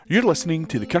You're listening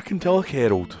to the Kirkintilloch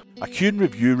Herald, a Q &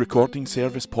 Review recording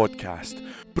service podcast,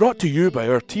 brought to you by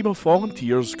our team of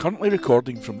volunteers currently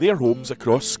recording from their homes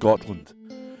across Scotland.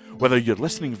 Whether you're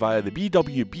listening via the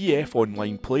BWBF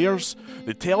online players,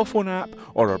 the telephone app,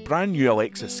 or our brand new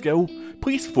Alexa skill,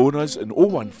 please phone us on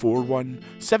 0141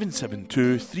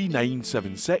 772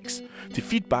 3976 to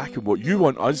feedback on what you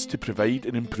want us to provide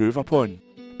and improve upon.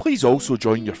 Please also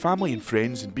join your family and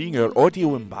friends in being our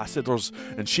audio ambassadors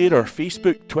and share our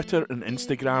Facebook, Twitter and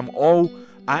Instagram all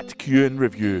at Q &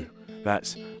 Review.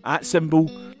 That's @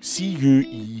 CUEANDREVIEW.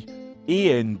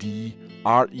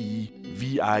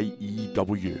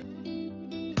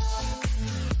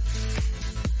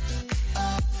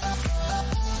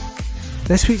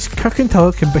 This week's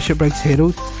Kirkintilloch and Bishopbriggs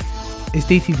Herald is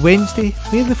dated Wednesday,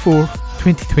 May the 4th,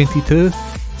 2022.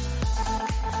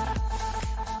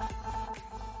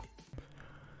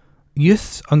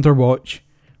 Youths Under Watch.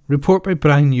 Report by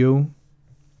Brian Yule.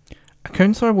 A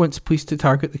councillor wants police to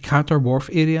target the Carter Wharf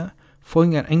area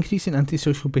following an increase in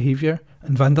antisocial behaviour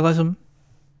and vandalism.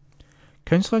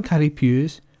 Councillor Carrie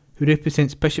Hughes, who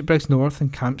represents Bishopbriggs North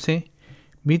and Campsie,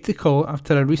 made the call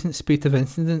after a recent spate of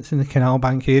incidents in the Canal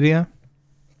Bank area.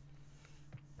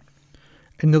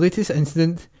 In the latest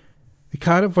incident, the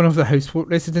car of one of the houseboat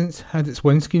residents had its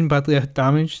windscreen badly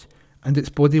damaged and its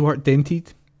bodywork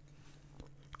dented.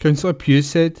 Councillor Hughes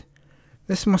said,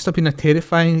 "This must have been a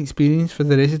terrifying experience for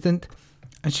the resident,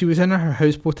 and she was in her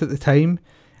houseboat at the time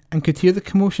and could hear the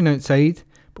commotion outside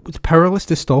but was powerless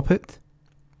to stop it.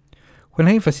 When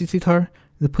I visited her,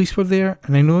 the police were there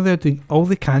and I know they're doing all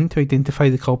they can to identify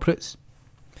the culprits.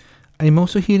 I am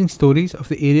also hearing stories of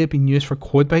the area being used for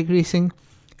quad bike racing,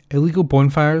 illegal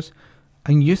bonfires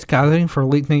and youth gathering for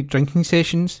late night drinking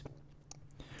sessions.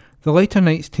 The lighter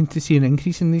nights tend to see an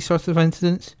increase in these sorts of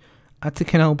incidents at the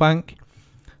Canal Bank,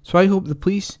 so I hope the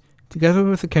police, together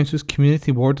with the council's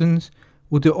community wardens,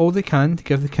 will do all they can to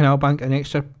give the Canal Bank an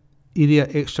extra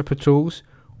patrols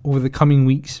over the coming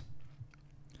weeks."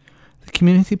 The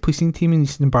community policing team in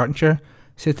Eastern Bartonshire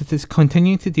said it is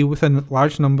continuing to deal with a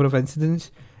large number of incidents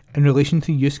in relation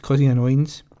to youth causing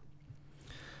annoyance.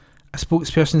 A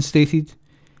spokesperson stated,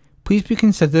 "Please be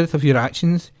considerate of your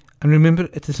actions and remember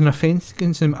it is an offence to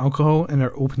consume alcohol in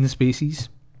our open spaces."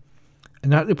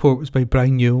 And that report was by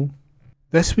Brian Yule.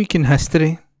 This week in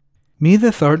history. May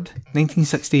the 3rd,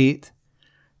 1968,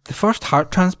 the first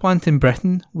heart transplant in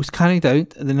Britain was carried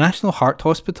out at the National Heart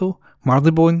Hospital,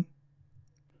 Marylebone.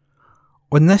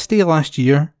 On this day last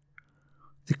year,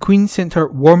 the Queen sent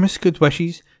her warmest good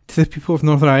wishes to the people of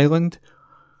Northern Ireland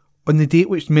on the date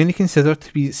which many consider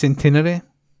to be its centenary.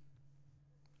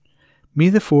 May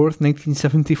the 4th,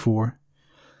 1974,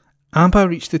 ABBA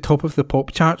reached the top of the pop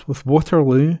chart with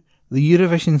Waterloo, the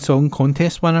Eurovision Song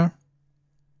Contest winner.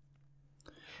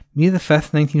 May the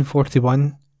 5th,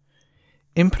 1941,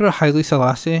 Emperor Haile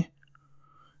Selassie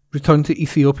returned to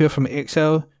Ethiopia from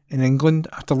exile in England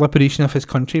after liberation of his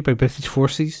country by British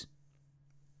forces.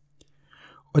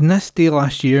 On this day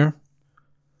last year,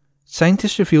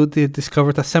 scientists revealed they had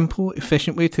discovered a simple,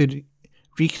 efficient way to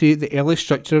recreate the early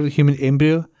structure of the human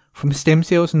embryo from stem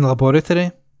cells in the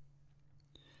laboratory.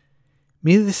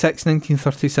 May the 6th,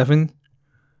 1937,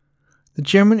 the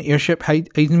German airship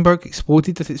Hindenburg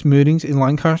exploded at its moorings in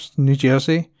Lancaster, New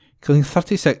Jersey, killing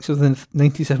 36 of the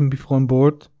 97 people on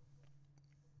board.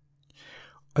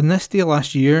 On this day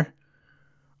last year,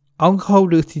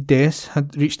 alcohol-related deaths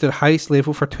had reached their highest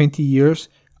level for 20 years,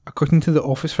 according to the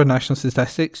Office for National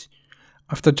Statistics,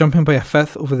 after jumping by a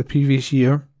fifth over the previous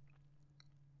year.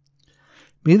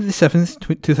 May the 7th,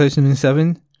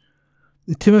 2007,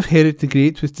 the tomb of Herod the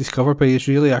Great was discovered by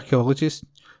Israeli archaeologists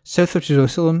south of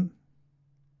Jerusalem.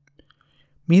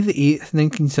 May the 8th,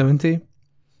 1970,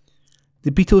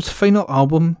 the Beatles' final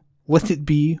album, Let It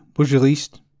Be, was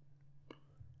released.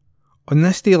 On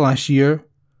this day last year,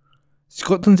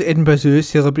 Scotland's Edinburgh Zoo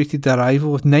celebrated the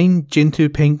arrival of 9 Gentoo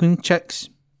penguin chicks.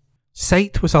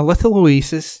 Sight was a little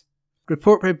oasis.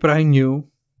 Report by Brian Yule.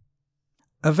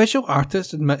 A visual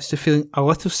artist admits to feeling a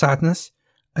little sadness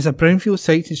as a brownfield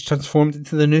site is transformed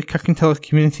into the new Kirkintilloch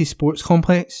Community Sports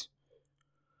Complex.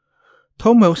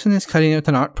 Tom Wilson is carrying out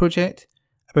an art project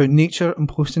about nature and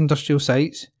post-industrial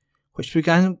sites, which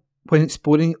began when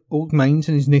exploring old mines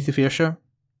in his native Ayrshire.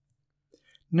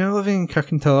 Now living in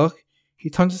Kirkintilloch, he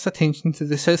turned his attention to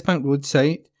the Southbank Road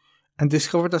site and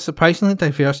discovered a surprisingly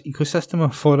diverse ecosystem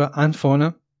of flora and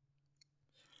fauna.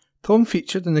 Tom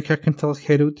featured in the Kirkintilloch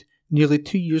Herald nearly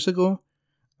 2 years ago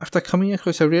after coming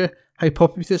across a rare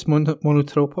Hypopetus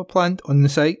monotropa plant on the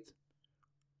site.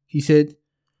 He said,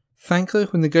 "Thankfully,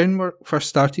 when the groundwork first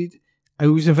started, I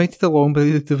was invited along by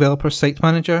the developer's site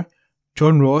manager,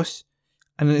 John Ross,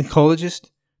 and an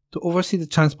ecologist, to oversee the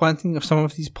transplanting of some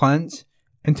of these plants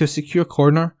into a secure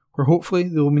corner where hopefully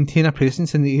they will maintain a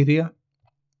presence in the area.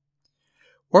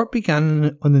 Work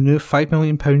began on the new £5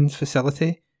 million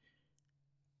facility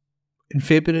in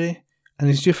February and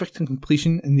is due for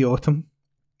completion in the autumn.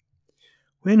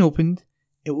 When opened,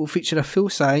 it will feature a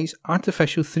full-size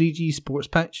artificial 3G sports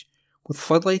pitch with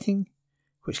floodlighting,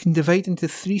 which can divide into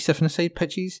 3 7-a-side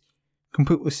pitches,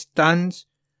 complete with stands,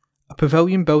 a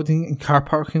pavilion building and car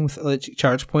parking with electric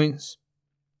charge points.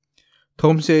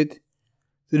 Tom said,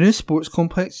 "The new sports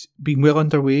complex being well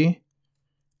underway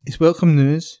is welcome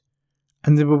news,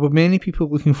 and there will be many people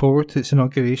looking forward to its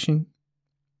inauguration."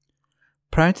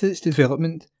 Prior to its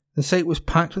development, the site was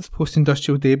packed with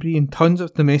post-industrial debris and tons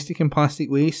of domestic and plastic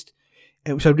waste.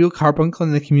 It was a real carbuncle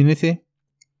in the community.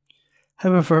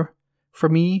 However, for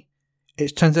me,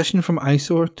 its transition from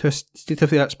eyesore to a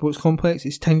state-of-the-art sports complex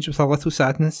is tinged with a little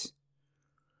sadness.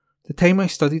 The time I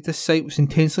studied this site was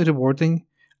intensely rewarding,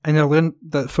 and I learned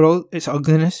that for all its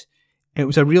ugliness, it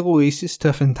was a real oasis to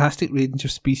a fantastic range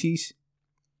of species.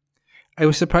 I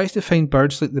was surprised to find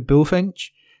birds like the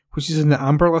bullfinch, which is in the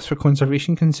amber list for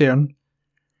conservation concern,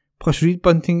 plus reed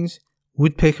buntings,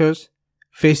 woodpeckers,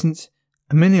 pheasants,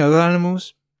 and many other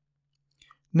animals.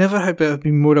 Never have I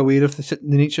been more aware of the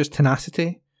nature's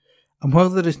tenacity, and while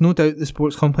there is no doubt the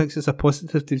sports complex is a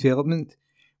positive development,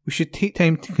 we should take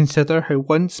time to consider how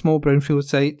one small brownfield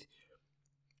site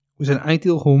was an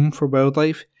ideal home for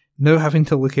wildlife, now having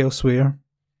to look elsewhere.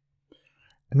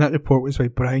 And that report was by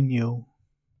Brian Newell.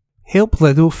 Help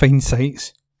Lidl find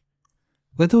sites.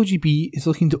 Lidl GB is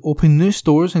looking to open new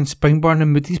stores in Springburn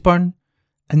and Moodiesburn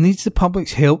and needs the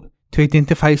public's help to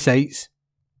identify sites.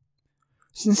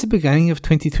 Since the beginning of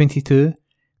 2022,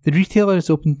 the retailer has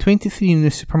opened 23 new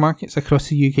supermarkets across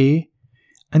the UK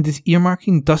and is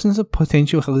earmarking dozens of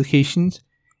potential locations,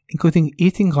 including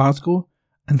 8 in Glasgow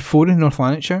and 4 in North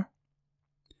Lanarkshire.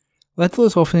 Lidl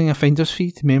is offering a finder's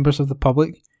fee to members of the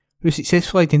public who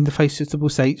successfully identify suitable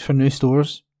sites for new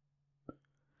stores.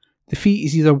 The fee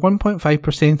is either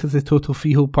 1.5% of the total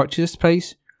freehold purchase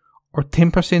price or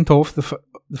 10% off the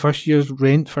first year's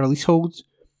rent for leaseholds,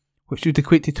 which would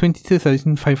equate to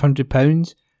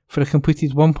 £22,500 for a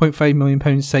completed £1.5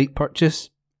 million site purchase.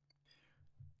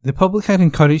 The public are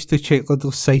encouraged to check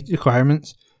Lidl's site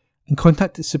requirements and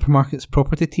contact the supermarket's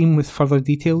property team with further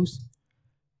details.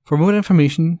 For more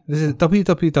information, visit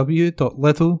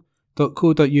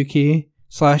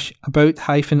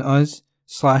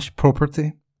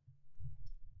www.lidl.co.uk/about-us/property.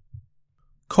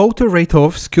 Call to write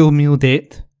off school meal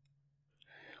debt.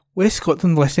 West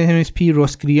Scotland Listing MSP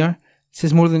Ross Greer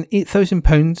says more than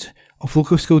 £8,000 of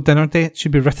local school dinner debt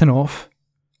should be written off.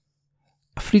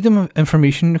 A Freedom of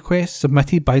Information request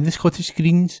submitted by the Scottish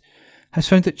Greens has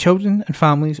found that children and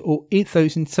families owe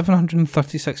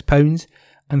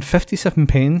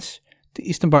 £8,736.57 to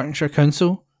East Dunbartonshire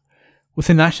Council, with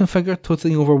the national figure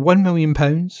totalling over £1 million.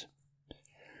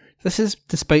 This is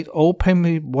despite all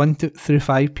primary 1 through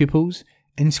 5 pupils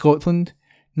in Scotland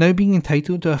now being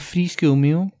entitled to a free school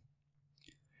meal.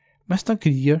 Mr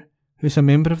Greer, who is a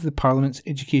member of the Parliament's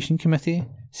Education Committee,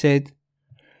 said,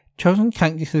 "Children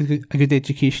can't get a good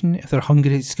education if they're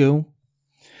hungry at school.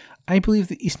 I believe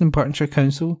the East Dunbartonshire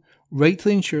Council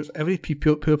rightly ensures every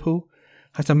pupil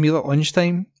has a meal at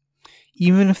lunchtime,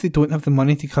 even if they don't have the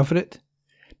money to cover it.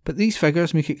 But these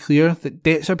figures make it clear that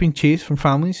debts are being chased from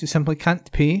families who simply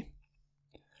can't pay.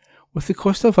 With the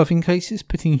cost of living crisis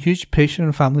putting huge pressure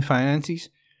on family finances,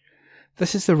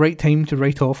 this is the right time to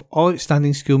write off all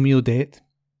outstanding school meal debt.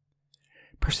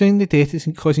 Pursuing the debt is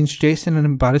causing stress and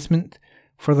embarrassment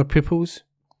for their pupils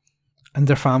and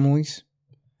their families.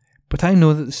 But I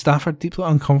know that the staff are deeply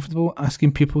uncomfortable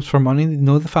asking pupils for money they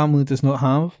know the family does not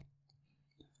have.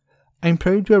 I'm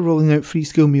proud we are rolling out free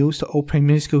school meals to all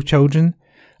primary school children,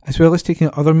 as well as taking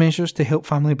other measures to help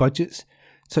family budgets,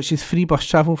 such as free bus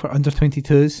travel for under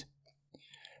 22s.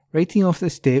 Writing off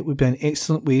this debt would be an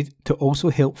excellent way to also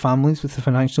help families with the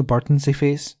financial burdens they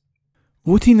face."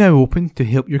 Voting now open to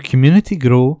help your community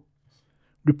grow.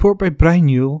 Report by Brian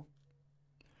Newell.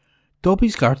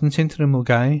 Dobby's Garden Centre in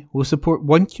Milngavie will support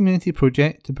one community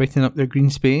project to brighten up their green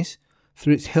space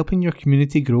through its Helping Your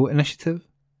Community Grow initiative.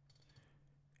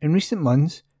 In recent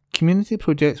months, community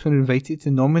projects were invited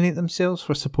to nominate themselves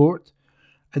for support,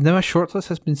 and now a shortlist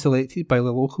has been selected by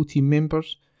the local team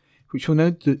members, which will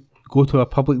now go to a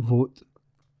public vote.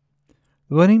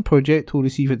 The winning project will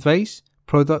receive advice,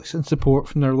 products and support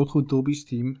from their local Dobby's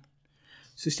team.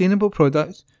 Sustainable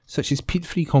products such as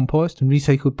peat-free compost and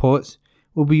recycled pots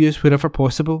will be used wherever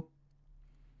possible.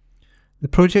 The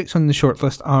projects on the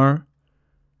shortlist are: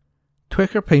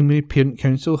 Twicker Primary Parent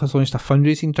Council has launched a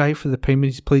fundraising drive for the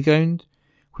primary's playground,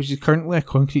 which is currently a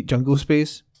concrete jungle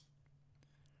space.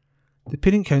 The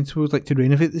parent council would like to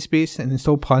renovate the space and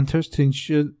install planters to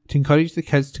encourage the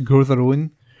kids to grow their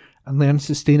own and learn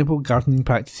sustainable gardening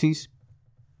practices.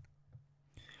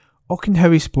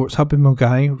 Auchenhowie Sports Hub in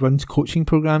Milngavie runs coaching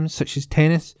programs such as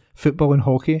tennis, football and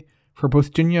hockey for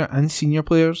both junior and senior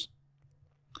players.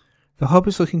 The hub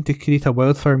is looking to create a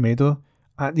wildflower meadow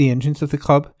at the entrance of the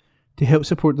club to help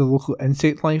support the local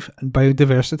insect life and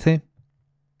biodiversity.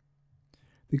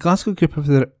 The Glasgow group of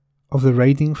the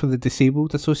Riding for the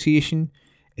Disabled Association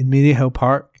in Maryhill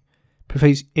Park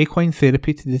provides equine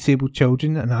therapy to disabled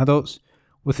children and adults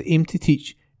with the aim to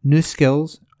teach new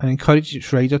skills and encourage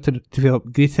its rider to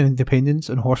develop greater independence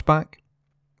on horseback.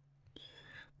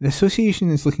 The association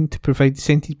is looking to provide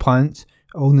scented plants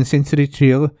along the sensory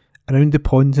trail around the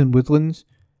ponds and woodlands,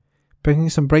 bringing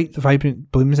some bright,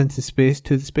 vibrant blooms into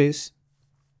the space.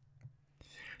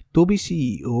 Dobie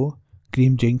CEO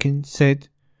Graham Jenkins said,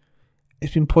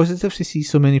 "It's been positive to see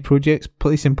so many projects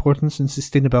place importance on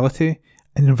sustainability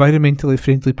and environmentally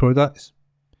friendly products.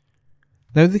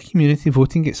 Now the community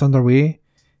voting gets underway,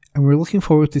 and we're looking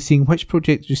forward to seeing which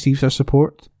project receives our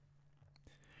support.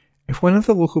 If one of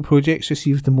the local projects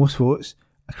receives the most votes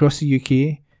across the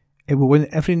UK, it will win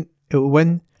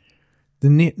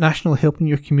the National Helping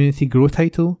Your Community Grow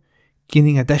title,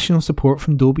 gaining additional support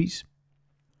from Dobies.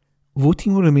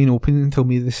 Voting will remain open until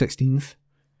May the 16th.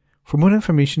 For more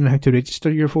information on how to register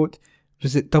your vote,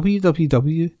 visit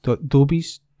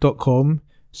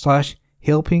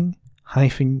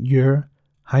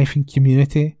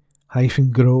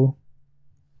www.dobies.com/helping-your-community-grow."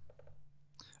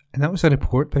 And that was a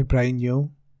report by Brian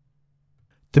Newell.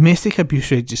 Domestic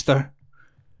Abuse Register.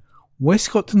 West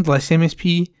Scotland List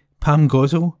MSP Pam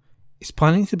Gozel is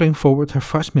planning to bring forward her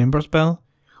first members' bill,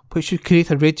 which should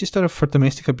create a register for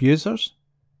domestic abusers.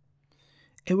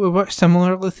 It will work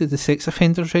similarly to the Sex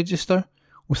Offenders Register,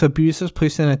 with abusers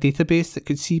placed in a database that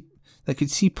could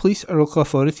see police or local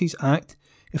authorities act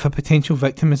if a potential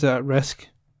victim is at risk.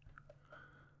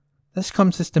 This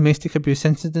comes as domestic abuse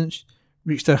incidents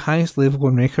reached their highest level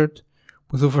on record,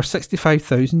 with over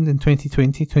 65,000 in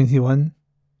 2020-21.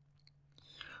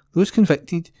 Those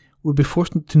convicted will be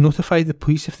forced to notify the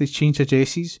police if they change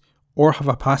addresses or have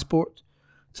a passport,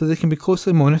 so they can be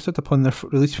closely monitored upon their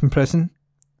release from prison.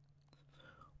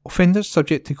 Offenders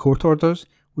subject to court orders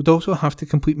would also have to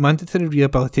complete mandatory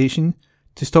rehabilitation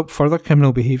to stop further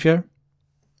criminal behaviour.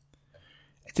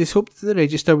 It is hoped that the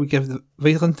register will give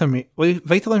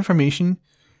vital information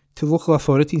to local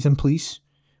authorities and police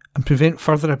and prevent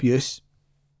further abuse.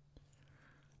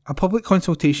 A public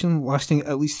consultation lasting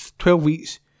at least 12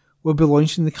 weeks will be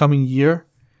launched in the coming year,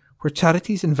 where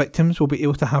charities and victims will be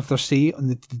able to have their say on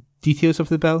the details of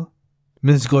the bill.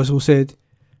 Ms. Gozel said,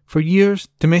 "For years,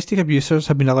 domestic abusers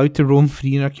have been allowed to roam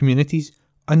free in our communities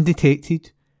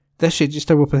undetected. This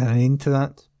register will put an end to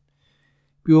that.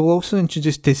 We will also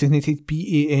introduce designated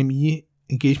BAME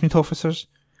engagement officers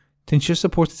to ensure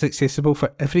support is accessible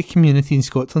for every community in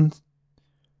Scotland.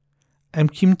 I am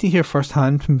keen to hear first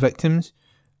hand from victims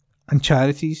and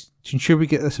charities to ensure we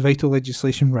get this vital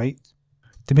legislation right.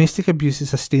 Domestic abuse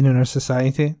is a stain on our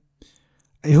society.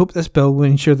 I hope this bill will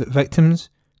ensure that victims,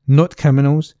 not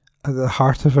criminals, are at the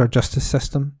heart of our justice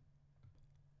system."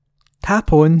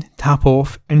 Tap on, tap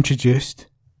off introduced.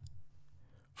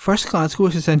 First Glasgow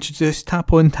has introduced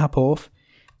tap on, tap off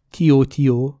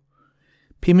 (TOTO)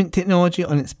 payment technology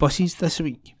on its buses this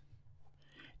week.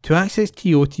 To access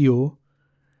TOTO,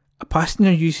 a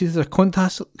passenger uses their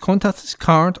contactless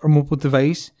card or mobile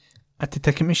device at the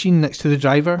ticket machine next to the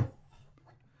driver.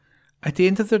 At the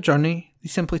end of their journey, they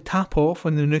simply tap off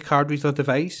on the new card reader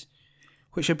device,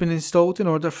 which have been installed in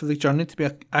order for the journey to be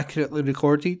accurately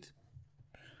recorded.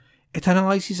 It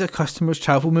analyses a customer's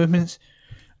travel movements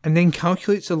and then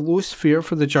calculates the lowest fare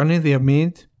for the journey they have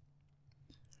made.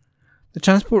 The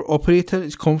transport operator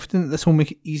is confident this will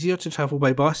make it easier to travel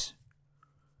by bus.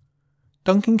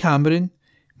 Duncan Cameron,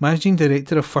 Managing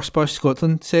Director of First Bus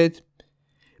Scotland, said,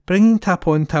 "Bringing tap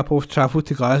on, tap off travel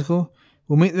to Glasgow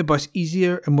will make the bus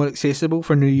easier and more accessible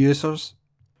for new users."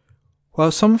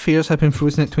 While some fares have been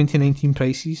frozen at 2019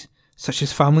 prices, such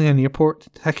as family and airport,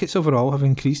 tickets overall have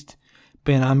increased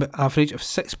by an average of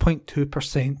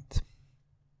 6.2%.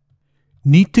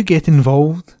 Need to get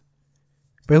involved?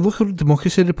 By local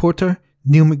democracy reporter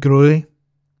Neil McGrory.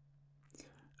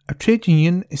 A trade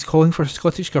union is calling for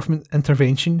Scottish Government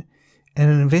intervention in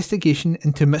an investigation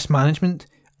into mismanagement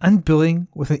and bullying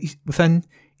within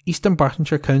Eastern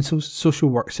Bartonshire Council's social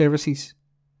work services.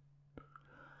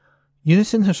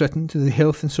 Unison has written to the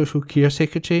Health and Social Care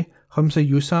Secretary Humza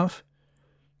Yousaf,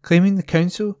 claiming the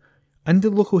Council and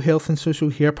the local Health and Social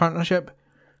Care Partnership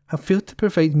have failed to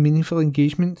provide meaningful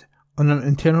engagement on an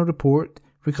internal report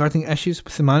regarding issues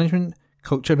with the management,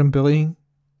 culture and bullying.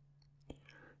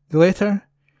 The letter,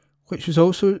 which was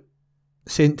also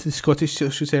sent to the Scottish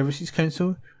Social Services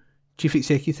Council, Chief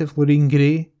Executive Lorraine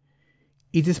Gray,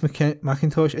 Edith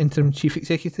McIntosh, Interim Chief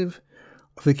Executive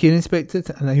of the Care Inspectorate,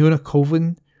 and Iona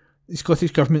Colvin, the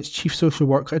Scottish Government's Chief Social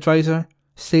Work Advisor,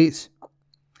 states,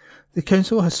 "The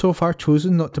Council has so far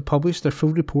chosen not to publish their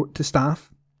full report to staff.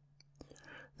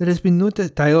 There has been no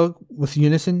dialogue with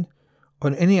Unison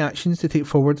on any actions to take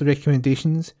forward the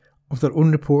recommendations of their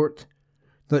own report,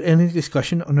 nor any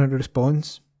discussion on our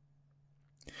response.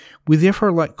 We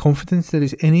therefore lack confidence there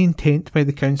is any intent by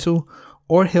the Council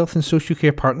or Health and Social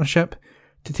Care Partnership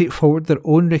to take forward their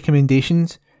own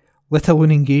recommendations, let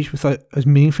alone engage with us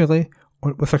meaningfully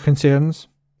with our concerns."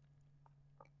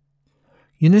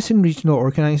 Unison Regional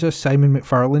Organiser Simon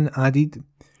McFarlane added,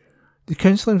 "The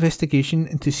Council investigation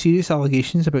into serious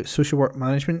allegations about social work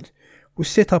management was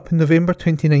set up in November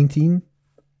 2019.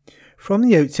 From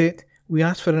the outset, we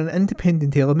asked for an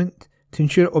independent element to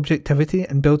ensure objectivity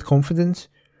and build confidence.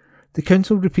 The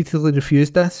Council repeatedly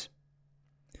refused this.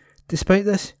 Despite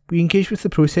this, we engaged with the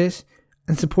process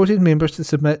and supported members to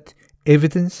submit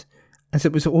evidence as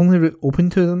it was the only route open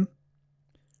to them.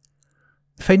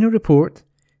 The final report,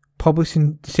 published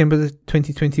in December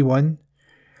 2021,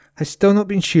 has still not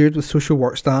been shared with social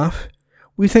work staff.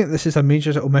 We think this is a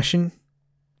major omission.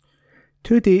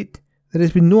 To date, there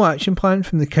has been no action plan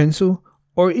from the Council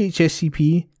or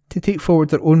HSCP to take forward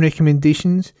their own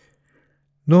recommendations,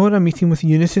 nor a meeting with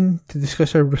Unison to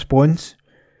discuss our response,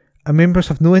 and members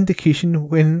have no indication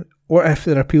when or if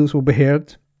their appeals will be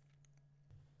heard.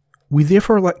 We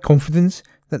therefore lack confidence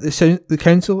that the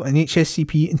Council and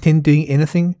HSCP intend doing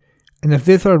anything, and have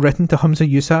therefore written to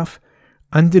Humza Yousaf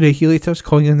and the regulators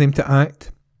calling on them to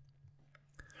act.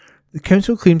 The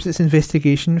Council claims its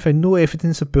investigation found no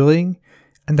evidence of bullying,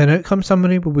 and an outcome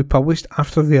summary will be published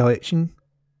after the election."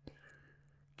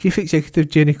 Chief Executive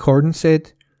Jenny Corden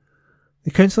said,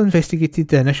 "The Council investigated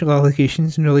the initial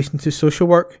allegations in relation to social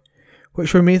work,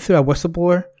 which were made through a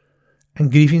whistleblower,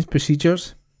 and grievance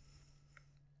procedures.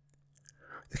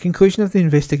 The conclusion of the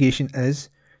investigation is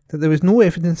that there was no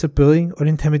evidence of bullying or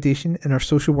intimidation in our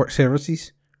social work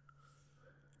services.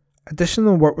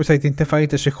 Additional work was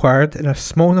identified as required in a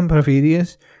small number of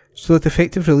areas so that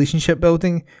effective relationship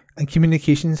building and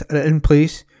communications are in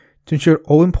place to ensure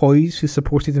all employees feel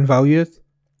supported and valued.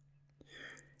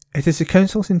 It is the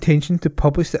Council's intention to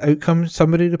publish the outcome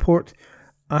summary report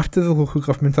after the local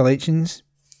government elections.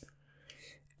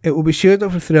 It will be shared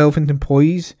with relevant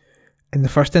employees in the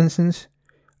first instance,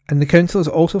 and the Council is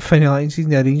also finalising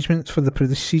the arrangements for the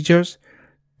procedures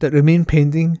that remain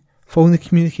pending following the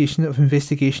communication of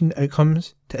investigation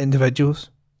outcomes to individuals."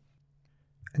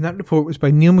 And that report was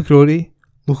by Neil McGrory,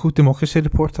 Local Democracy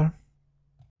Reporter.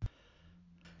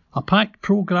 A packed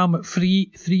programme at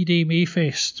Free 3-Day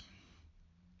Mayfest.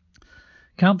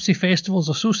 Campsie Festivals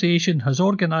Association has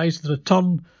organised the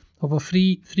return of a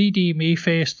free 3-day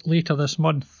Mayfest later this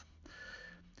month.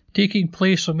 Taking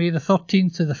place from May the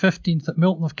 13th to the 15th at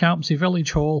Milton of Campsie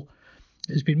Village Hall,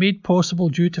 it has been made possible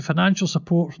due to financial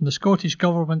support from the Scottish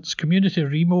Government's Community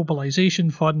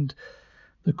Remobilisation Fund,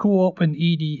 the Co-op and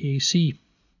EDAC.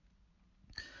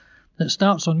 It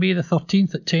starts on May the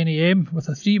 13th at 10 a.m. with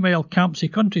a 3-mile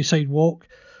Campsie countryside walk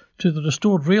to the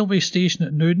restored railway station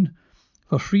at noon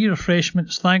for free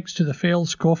refreshments thanks to the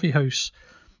Fells Coffee House,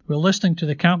 while listening to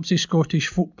the Campsie Scottish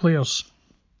folk players.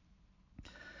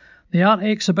 The art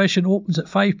exhibition opens at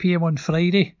 5 p.m. on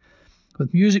Friday,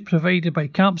 with music provided by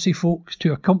Campsie folk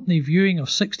to accompany viewing of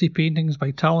 60 paintings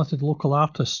by talented local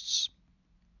artists.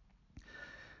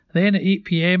 Then at 8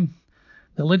 p.m,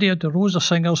 the Lydia de Rosa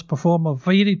Singers perform a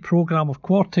varied programme of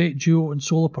quartet, duo and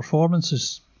solo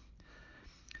performances.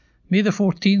 May the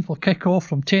 14th will kick off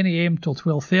from 10 a.m. till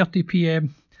 12:30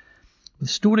 p.m, with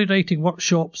story writing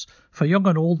workshops for young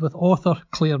and old with author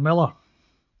Claire Miller.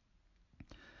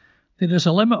 There is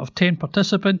a limit of 10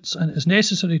 participants and it is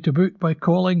necessary to book by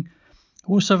calling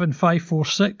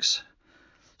 07546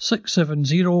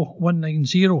 670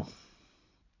 190.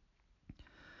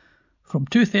 From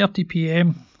 2:30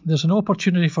 p.m, there's an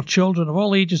opportunity for children of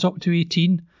all ages up to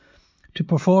 18 to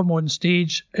perform on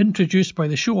stage, introduced by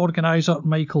the show organiser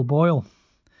Michael Boyle.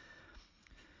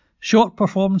 Short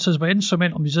performances by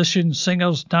instrumental musicians,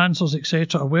 singers, dancers,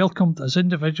 etc. are welcomed as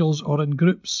individuals or in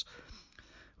groups,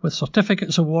 with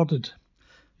certificates awarded.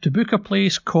 To book a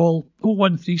place, call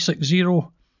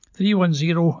 01360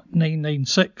 310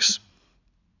 996.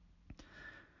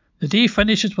 The day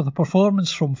finishes with a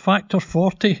performance from Factor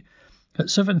 40 at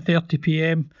 7:30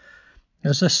 p.m,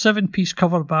 as this 7-piece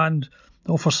cover band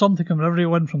that offers something for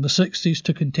everyone from the 60s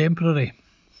to contemporary.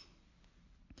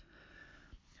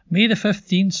 May the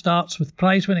 15th starts with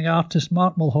prize-winning artist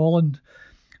Mark Mulholland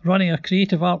running a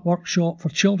creative art workshop for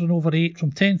children over 8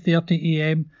 from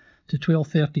 10:30am to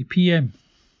 12:30pm.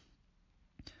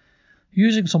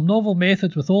 Using some novel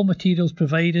methods with all materials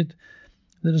provided,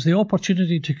 there is the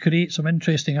opportunity to create some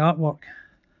interesting artwork.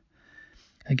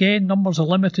 Again, numbers are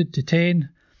limited to 10,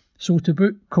 so to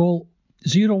book call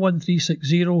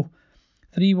 01360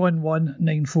 311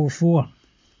 944.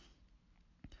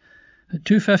 At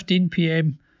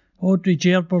 2:15pm, Audrey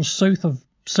Gerber's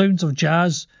Sounds of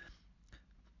Jazz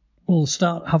will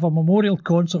have a memorial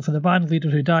concert for the band leader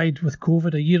who died with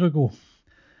COVID a year ago.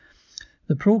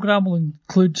 The programme will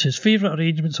include his favourite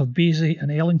arrangements of Basie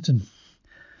and Ellington.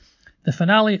 The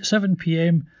finale at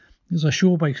 7pm is a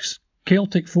show by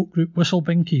Celtic folk group Whistle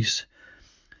Binkies.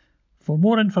 For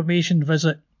more information,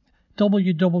 visit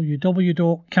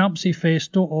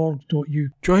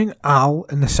www.campsiefest.org.uk. Join Al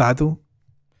in the saddle.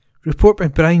 Report by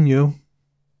Brian Newell.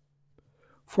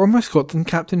 Former Scotland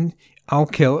captain Al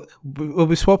Kellett will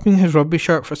be swapping his rugby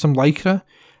shirt for some lycra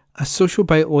as Social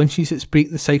Bite launches its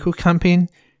Break the Cycle campaign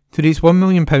to raise £1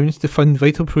 million to fund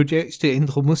vital projects to end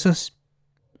homelessness.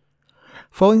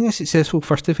 Following a successful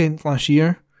first event last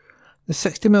year, the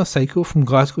 60-mile cycle from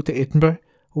Glasgow to Edinburgh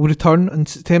will return on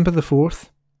September the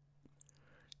 4th.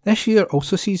 This year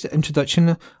also sees the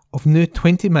introduction of new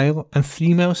 20-mile and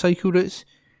 3-mile cycle routes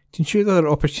to ensure there are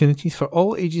opportunities for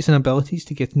all ages and abilities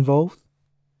to get involved.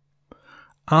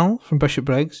 Al, from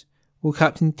Bishopbriggs, will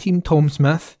captain Team Tom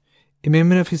Smith, in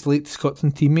memory of his late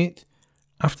Scotland teammate,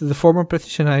 after the former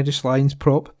British and Irish Lions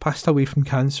prop passed away from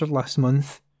cancer last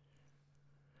month.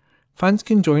 Fans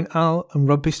can join Al and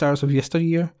rugby stars of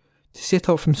yesteryear to set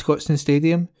off from Scotstoun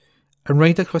Stadium and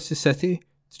ride across the city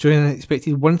to join an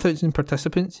expected 1,000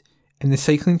 participants in the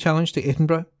cycling challenge to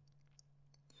Edinburgh.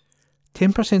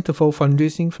 10% of all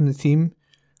fundraising from the team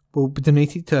will be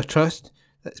donated to a trust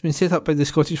that's been set up by the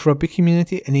Scottish rugby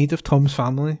community in aid of Tom's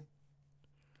family.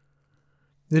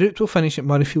 The route will finish at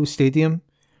Murrayfield Stadium,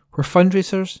 where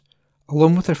fundraisers,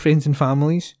 along with their friends and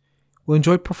families, will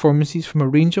enjoy performances from a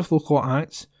range of local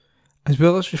acts, as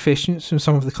well as refreshments from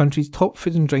some of the country's top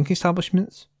food and drink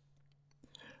establishments.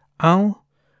 Al,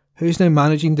 who is now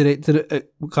managing director at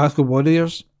Glasgow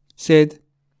Warriors, said,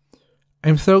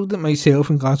 "I'm thrilled that myself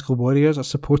and Glasgow Warriors are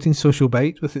supporting Social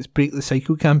Bite with its Break the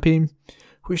Cycle campaign,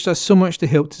 which does so much to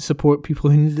help to support people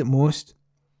who need it most.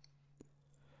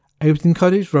 I would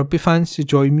encourage rugby fans to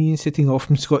join me in setting off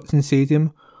from Scotstoun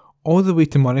Stadium all the way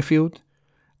to Murrayfield,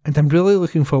 and I'm really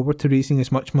looking forward to raising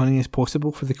as much money as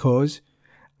possible for the cause,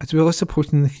 as well as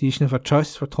supporting the creation of a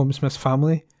trust for Tom Smith's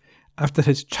family after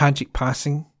his tragic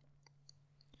passing.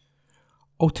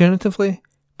 Alternatively,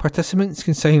 participants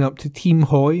can sign up to Team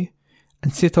Hoy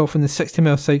and set off on the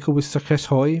 60-mile cycle with Sir Chris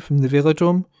Hoy from the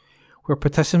Velodrome, where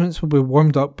participants will be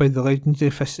warmed up by a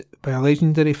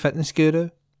legendary fitness guru.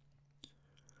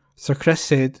 Sir Chris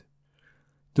said,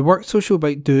 "The work Social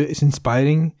Bite do is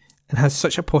inspiring and has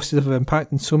such a positive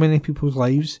impact on so many people's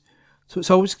lives, so it's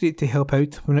always great to help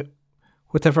out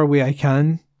whatever way I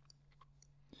can.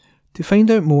 To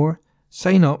find out more,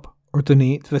 sign up or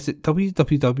donate, visit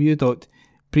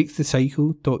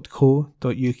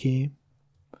www.breakthecycle.co.uk."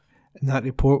 And that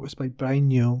report was by Brian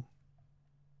Newell.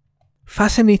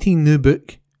 Fascinating new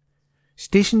book.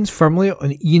 Stations firmly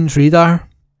on Ian's radar.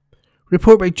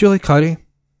 Report by Julie Curry.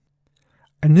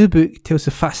 A new book tells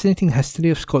the fascinating history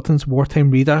of Scotland's wartime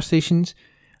radar stations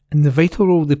and the vital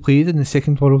role they played in the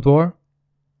Second World War.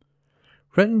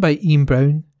 Written by Ian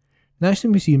Brown,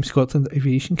 National Museum Scotland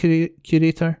Aviation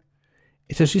Curator,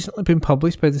 it has recently been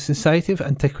published by the Society of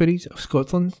Antiquaries of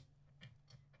Scotland.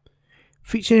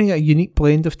 Featuring a unique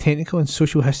blend of technical and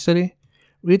social history,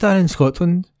 Radar in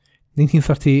Scotland,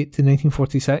 1938 to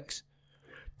 1946,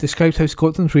 describes how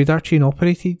Scotland's radar chain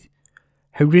operated,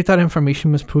 how radar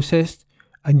information was processed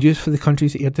and used for the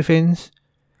country's air defence,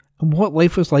 and what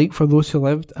life was like for those who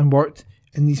lived and worked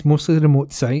in these mostly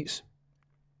remote sites.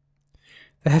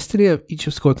 The history of each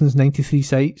of Scotland's 93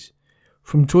 sites,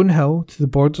 from Drone Hill to the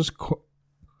Borders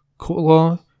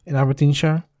Cottelaw in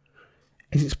Aberdeenshire,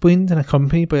 is explained and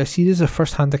accompanied by a series of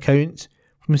first-hand accounts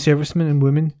from servicemen and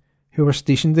women who were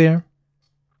stationed there.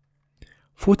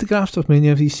 Photographs of many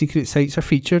of these secret sites are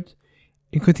featured,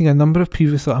 including a number of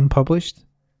previously unpublished.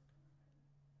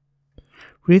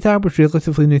 Radar was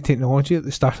relatively new technology at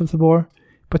the start of the war,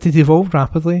 but it evolved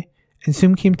rapidly and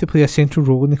soon came to play a central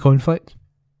role in the conflict.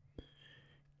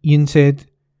 Ian said,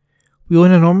 "We owe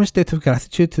an enormous debt of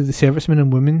gratitude to the servicemen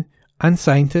and women and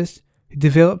scientists who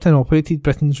developed and operated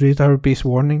Britain's radar-based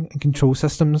warning and control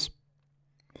systems.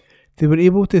 They were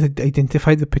able to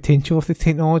identify the potential of the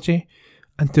technology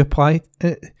and to apply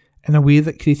it in a way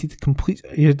that created a complete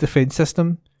air defence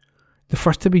system, the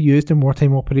first to be used in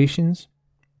wartime operations.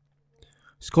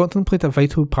 Scotland played a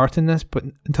vital part in this, but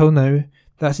until now,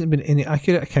 there hasn't been any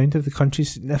accurate account of the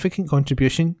country's significant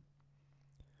contribution.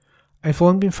 I've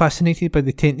long been fascinated by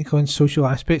the technical and social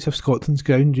aspects of Scotland's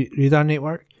ground radar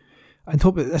network, and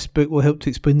hope that this book will help to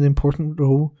explain the important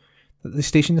role that the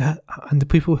stations and the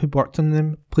people who worked on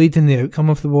them played in the outcome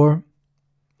of the war.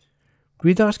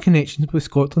 Radar's connections with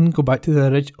Scotland go back to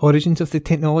the origins of the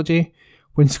technology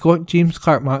when Scot James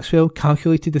Clerk Maxwell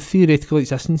calculated the theoretical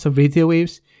existence of radio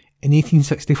waves in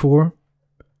 1864.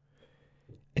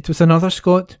 It was another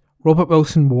Scot, Robert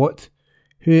Wilson Watt,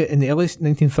 who in the early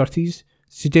 1930s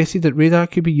suggested that radar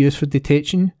could be used for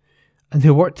detection and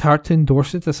who worked hard to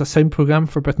endorse it as a sound programme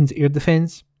for Britain's air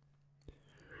defence.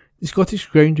 The Scottish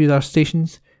ground radar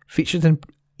stations, featured in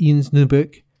Ian's new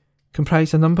book,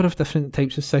 comprise a number of different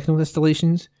types of signal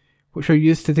installations which are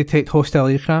used to detect hostile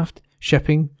aircraft,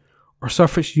 shipping, or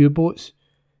surface U-boats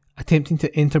attempting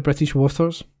to enter British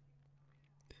waters.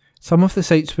 Some of the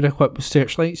sites were equipped with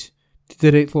searchlights to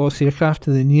direct lost aircraft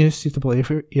to the nearest suitable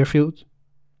airfield.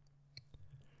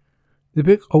 The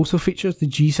book also features the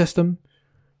G system,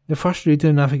 the first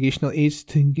radio navigational aids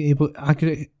to enable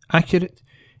accurate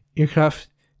aircraft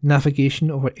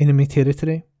navigation over enemy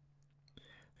territory.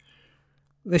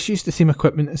 This used the same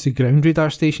equipment as the ground radar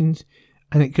stations,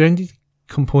 and its grounded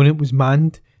component was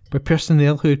manned by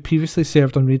personnel who had previously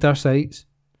served on radar sites.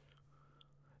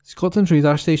 Scotland's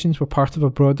radar stations were part of a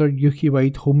broader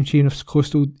UK-wide home chain of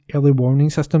coastal early warning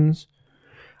systems,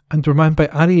 and were manned by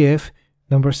RAF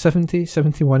numbers 70,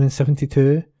 71 and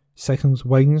 72, Signals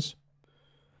Wings,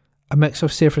 a mix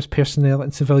of service personnel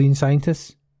and civilian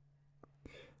scientists.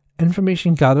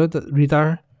 Information gathered at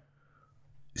radar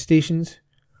stations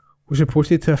was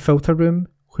reported to a filter room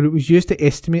where it was used to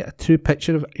estimate a true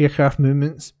picture of aircraft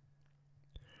movements.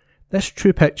 This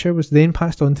true picture was then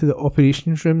passed on to the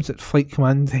operations rooms at Flight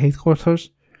Command headquarters,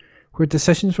 where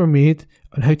decisions were made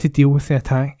on how to deal with the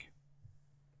attack.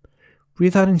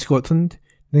 Radar in Scotland,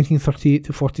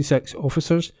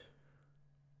 1938-46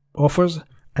 offers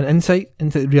an insight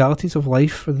into the realities of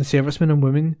life for the servicemen and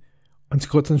women on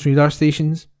Scotland's radar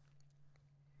stations.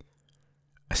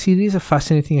 A series of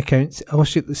fascinating accounts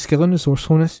illustrate the skill and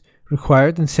resourcefulness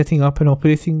required in setting up and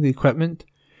operating the equipment,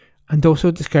 and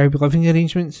also describe living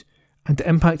arrangements and the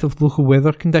impact of local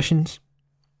weather conditions.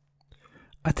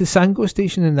 At the Sango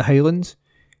station in the Highlands,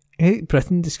 Eric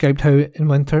Britton described how, in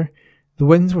winter, the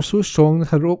winds were so strong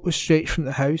that a rope was stretched from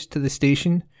the house to the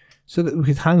station so that we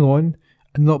could hang on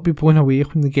and not be blown away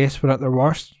when the guests were at their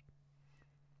worst.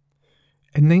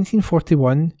 In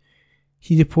 1941,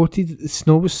 he reported that the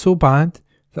snow was so bad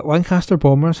that Lancaster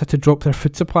bombers had to drop their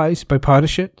food supplies by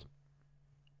parachute.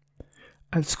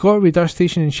 At Scott Radar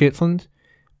Station in Shetland,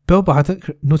 Bill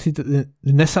Baddock noted that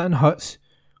the Nissan huts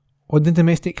on the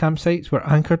domestic campsites were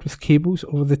anchored with cables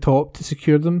over the top to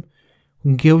secure them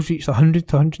when gales reached 100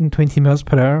 to 120 miles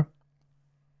per hour.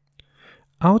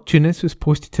 Al Tunis was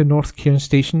posted to North Cairn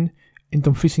Station in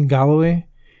Dumfries and Galloway,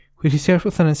 where he served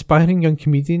with an inspiring young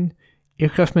comedian,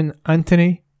 aircraftman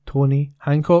Anthony Tony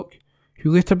Hancock,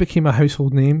 who later became a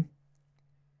household name.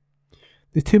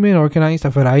 The two men organised a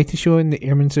variety show in the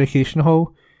Airmen's Recreation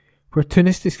Hall, where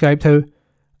Tunis described how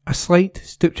a slight,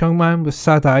 stooped young man with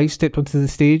sad eyes stepped onto the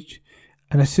stage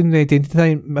and assumed the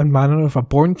identity and manner of a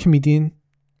born comedian.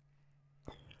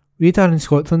 Radar in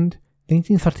Scotland,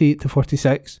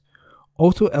 1938-46,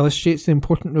 also illustrates the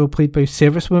important role played by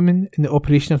servicewomen in the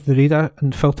operation of the radar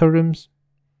and filter rooms.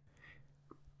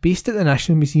 Based at the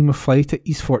National Museum of Flight at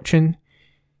East Fortune,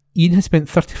 Ian has spent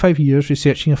 35 years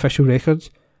researching official records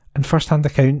and first-hand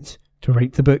accounts to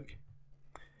write the book.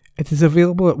 It is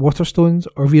available at Waterstones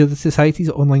or via the Society's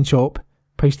online shop,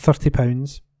 priced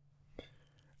 £30.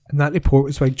 And that report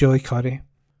was by Julie Curry.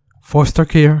 Foster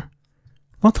care.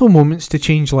 Little moments to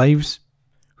change lives.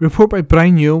 Report by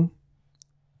Brian Newell.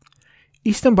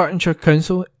 East Dunbartonshire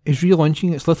Council is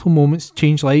relaunching its Little Moments to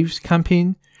Change Lives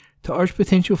campaign to urge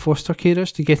potential foster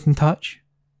carers to get in touch.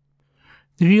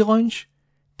 The relaunch,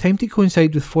 timed to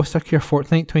coincide with Foster Care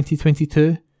Fortnight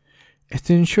 2022, is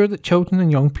to ensure that children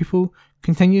and young people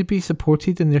continue to be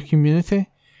supported in their community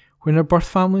when their birth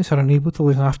families are unable to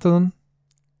look after them.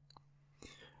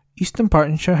 East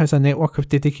Dunbartonshire has a network of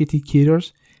dedicated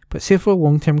carers, but several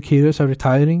long-term carers are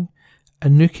retiring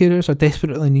and new carers are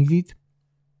desperately needed.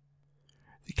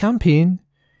 The campaign,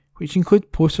 which includes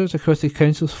posters across the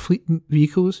council's fleet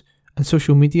vehicles and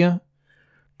social media,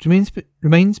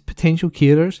 reminds potential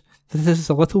carers that this is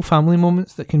the little family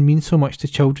moments that can mean so much to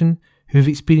children who have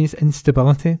experienced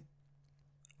instability.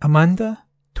 Amanda,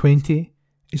 20,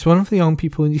 is one of the young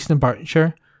people in East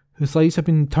Dunbartonshire whose lives have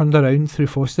been turned around through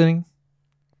fostering.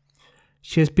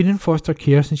 She has been in foster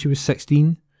care since she was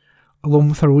 16, along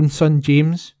with her own son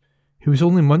James, who was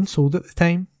only months old at the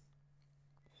time.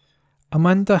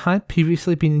 Amanda had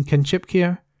previously been in kinship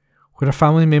care, where a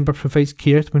family member provides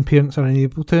care when parents are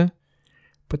unable to,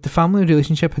 but the family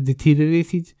relationship had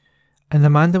deteriorated and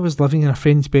Amanda was living in a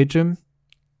friend's bedroom.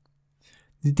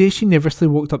 The day she nervously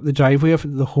walked up the driveway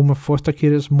of the home of foster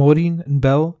carers Maureen and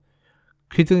Bill,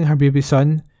 cradling her baby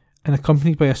son and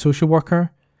accompanied by a social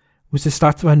worker, was the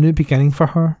start of a new beginning for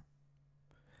her.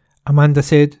 Amanda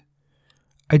said,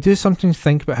 "I do sometimes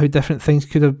think about how different things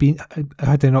could have been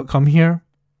had I not come here.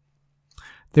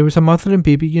 There was a mother and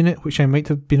baby unit which I might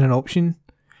have been an option,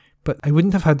 but I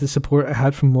wouldn't have had the support I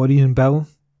had from Maureen and Bill.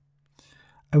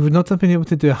 I would not have been able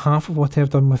to do half of what I have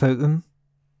done without them."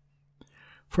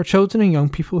 For children and young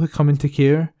people who come into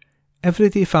care,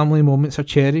 everyday family moments are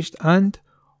cherished and,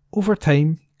 over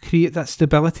time, create that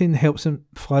stability and helps them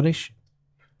flourish.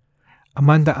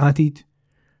 Amanda added,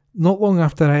 "Not long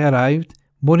after I arrived,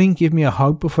 Maureen gave me a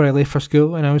hug before I left for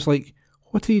school and I was like,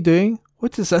 'What are you doing?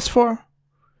 What is this for?'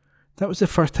 That was the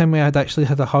first time I had actually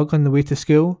had a hug on the way to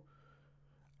school.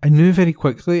 I knew very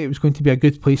quickly it was going to be a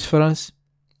good place for us."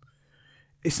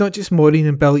 It's not just Maureen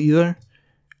and Bill either,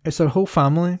 it's our whole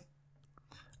family.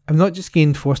 I've not just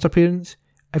gained foster parents,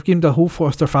 I've gained a whole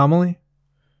foster family.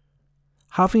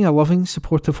 Having a loving,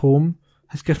 supportive home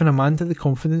has given Amanda the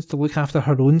confidence to look after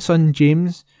her own son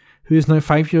James, who is now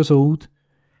 5 years old,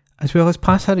 as well as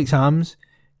pass her exams,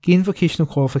 gain vocational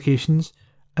qualifications,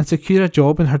 and secure a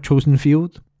job in her chosen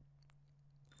field.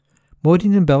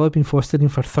 Maureen and Bill have been fostering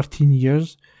for 13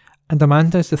 years, and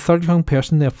Amanda is the third young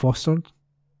person they have fostered.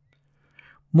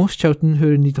 Most children who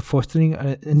are in need of fostering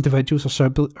are individuals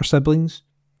or siblings.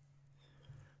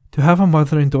 To have a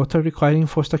mother and daughter requiring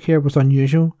foster care was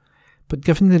unusual, but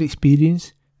given their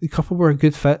experience, the couple were a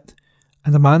good fit,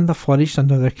 and Amanda flourished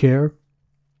under their care.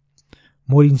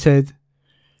 Maureen said,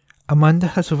 "Amanda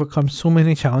has overcome so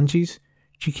many challenges.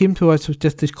 She came to us with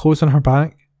just as clothes on her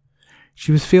back.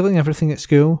 She was failing everything at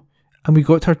school, and we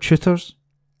got her tutors.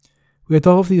 We had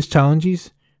all of these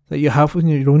challenges that you have with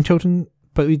your own children,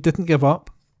 but we didn't give up.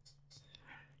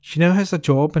 She now has a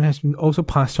job and has also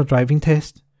passed her driving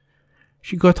test.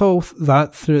 She got all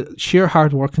that through sheer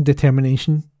hard work and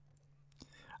determination.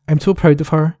 I'm so proud of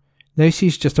her. Now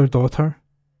she's just our daughter."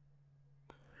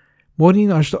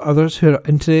 Maureen urged others who are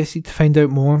interested to find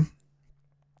out more.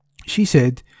 She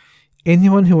said,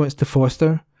 "Anyone who wants to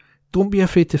foster, don't be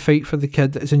afraid to fight for the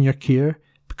kid that is in your care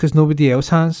because nobody else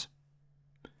has.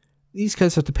 These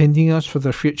kids are depending on us for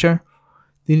their future.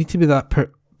 They need to be that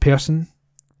person."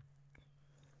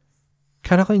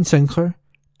 Caroline Sinclair,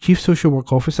 Chief Social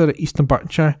Work Officer at East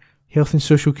Dunbartonshire Health and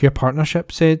Social Care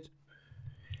Partnership, said,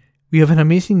 "We have an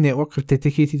amazing network of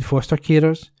dedicated foster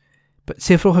carers, but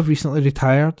several have recently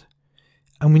retired,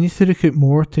 and we need to recruit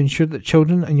more to ensure that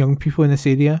children and young people in this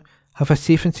area have a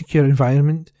safe and secure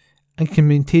environment and can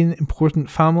maintain important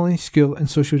family, school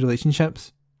and social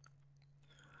relationships.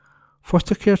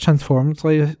 Foster care transforms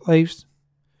lives.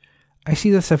 I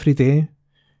see this every day.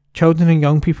 Children and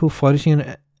young people flourishing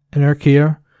in our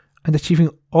care and achieving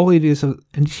in all areas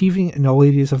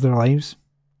of their lives.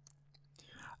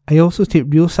 I also take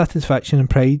real satisfaction and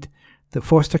pride that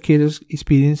foster carers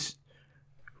experience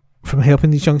from helping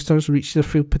these youngsters reach their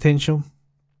full potential."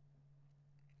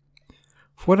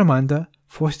 For Amanda,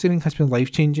 fostering has been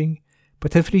life-changing,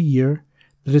 but every year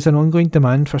there is an ongoing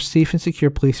demand for safe and secure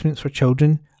placements for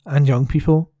children and young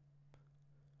people.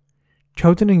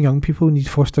 Children and young people need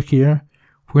foster care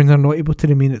when they're not able to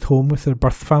remain at home with their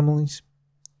birth families.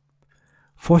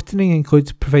 Fostering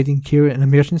includes providing care in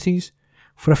emergencies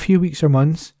for a few weeks or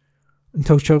months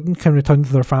until children can return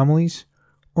to their families,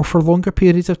 or for longer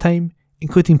periods of time,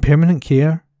 including permanent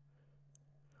care.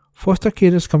 Foster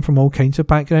carers come from all kinds of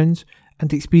backgrounds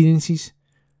and experiences: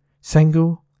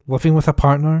 single, living with a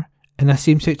partner, in a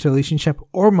same-sex relationship,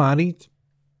 or married.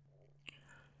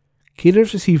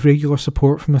 Carers receive regular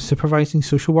support from a supervising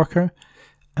social worker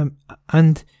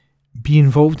and be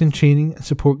involved in training and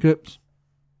support groups.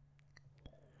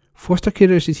 Foster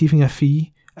carers receiving a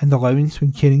fee and allowance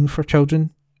when caring for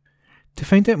children. To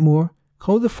find out more,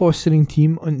 call the fostering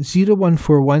team on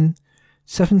 0141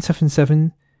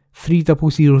 777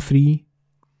 3003,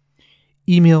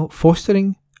 email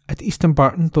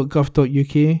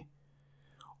fostering@eastdunbarton.gov.uk,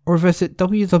 or visit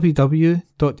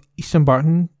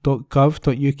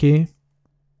www.eastdunbarton.gov.uk.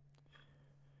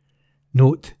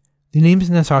 Note, the names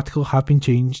in this article have been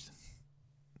changed.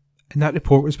 And that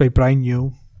report was by Brian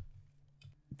Newell.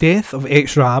 Death of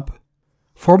ex-Rab.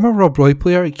 Former Rob Roy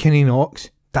player Kenny Knox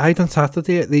died on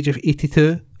Saturday at the age of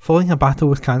 82 following a battle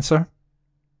with cancer.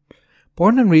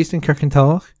 Born and raised in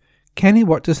Kirkintilloch, Kenny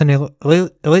worked as an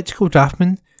electrical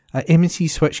draftsman at M&C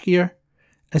Switchgear,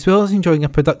 as well as enjoying a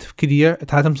productive career at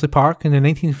Adamsley Park in the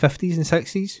 1950s and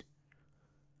 60s.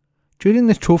 During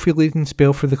the trophy-laden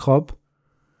spell for the club,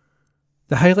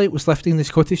 the highlight was lifting the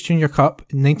Scottish Junior Cup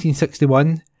in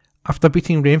 1961 after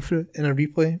beating Renfrew in a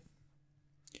replay.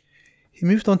 He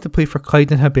moved on to play for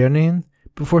Clyde and Hibernian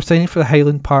before signing for the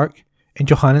Highland Park in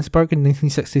Johannesburg in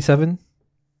 1967.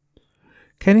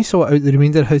 Kenny sought out the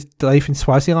remainder of his life in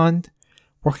Swaziland,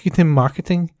 working in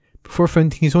marketing before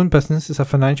founding his own business as a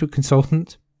financial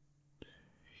consultant.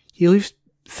 He leaves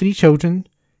 3 children,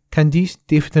 Candice,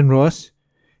 David and Ross.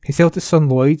 His eldest son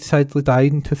Lloyd sadly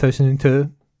died in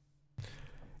 2002.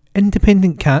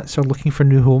 Independent cats are looking for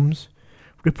new homes.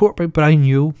 Report by Brian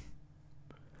Yule.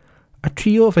 A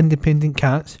trio of independent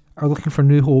cats are looking for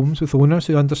new homes with owners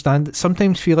who understand that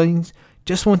sometimes felines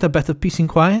just want a bit of peace and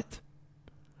quiet.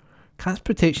 Cats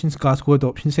Protection's Glasgow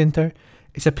Adoption Centre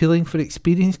is appealing for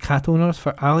experienced cat owners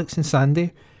for Alex and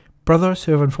Sandy, brothers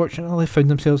who have unfortunately found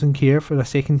themselves in care for a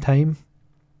second time.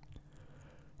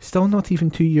 Still not even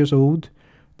 2 years old,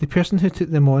 the person who took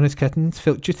them on as kittens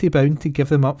felt duty-bound to give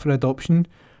them up for adoption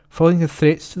following the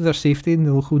threats to their safety in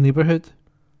the local neighbourhood.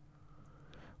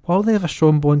 While they have a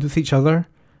strong bond with each other,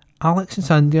 Alex and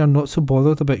Sandy are not so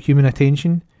bothered about human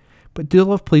attention, but do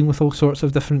love playing with all sorts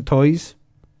of different toys.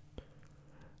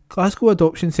 Glasgow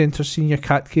Adoption Centre's senior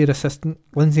cat care assistant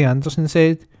Lindsay Anderson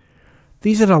said,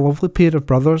 "These are a lovely pair of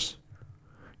brothers.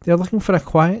 They are looking for a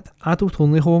quiet,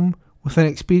 adult-only home with an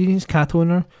experienced cat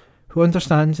owner who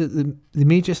understands that they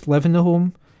may just live in the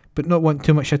home but not want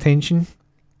too much attention.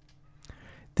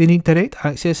 They need direct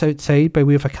access outside by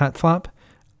way of a cat flap,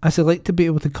 as they like to be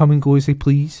able to come and go as they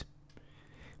please.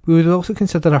 We would also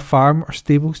consider a farm or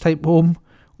stables type home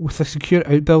with a secure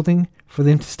outbuilding for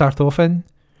them to start off in,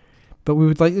 but we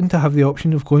would like them to have the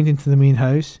option of going into the main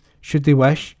house, should they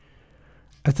wish,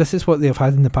 as this is what they have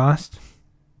had in the past."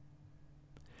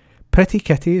 Pretty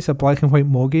Kitty is a black and white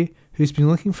moggie who's been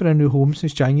looking for a new home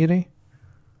since January.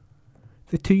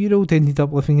 The 2-year-old ended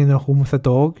up living in a home with a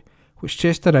dog, which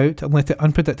stressed her out and led to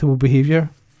unpredictable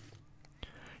behaviour.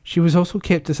 She was also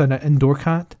kept as an indoor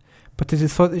cat, but it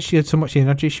is thought that she had so much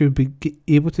energy she would be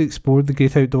able to explore the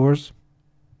great outdoors.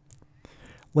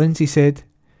 Lindsay said,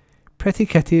 "Pretty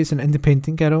Kitty is an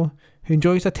independent girl who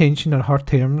enjoys attention on her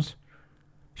terms.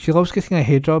 She loves getting a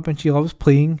head rub and she loves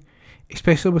playing,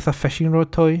 especially with a fishing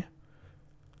rod toy.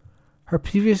 Her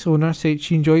previous owner said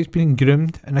she enjoys being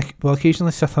groomed and will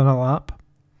occasionally sit on her lap.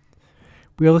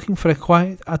 We are looking for a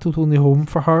quiet, adult-only home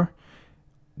for her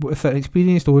with an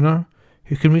experienced owner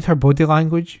who can read her body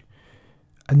language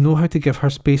and know how to give her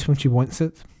space when she wants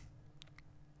it.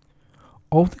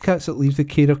 All the cats that leave the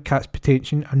care of Cats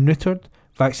Protection are neutered,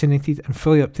 vaccinated and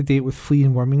fully up to date with flea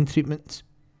and worming treatments.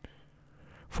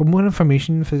 For more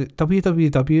information, visit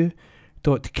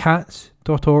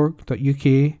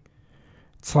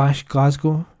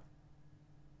www.cats.org.uk/Glasgow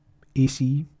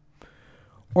AC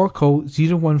or call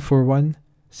 0141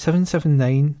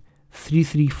 779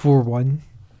 3341.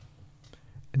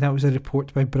 And that was a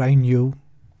report by Brian Yule.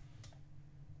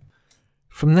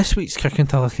 From this week's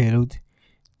Kirkintilloch Herald,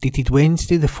 dated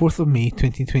Wednesday the 4th of May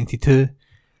 2022,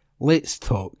 let's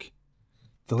talk.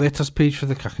 The letters page for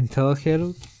the Kirkintilloch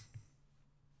Herald.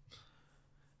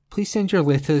 Please send your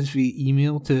letters via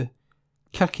email to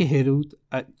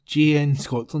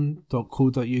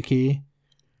kirkyherald@jnscotland.co.uk.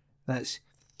 That's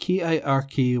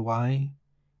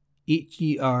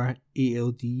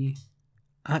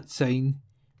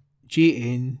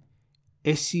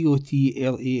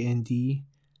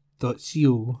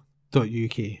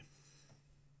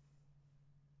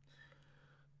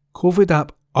COVID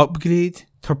app upgrade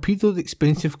torpedoed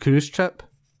expensive cruise trip.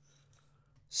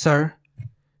 Sir,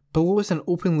 below is an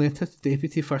open letter to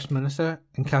Deputy First Minister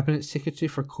and Cabinet Secretary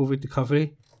for COVID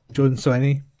Recovery, John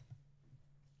Swinney.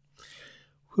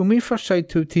 When we first tried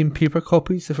to obtain paper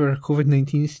copies of our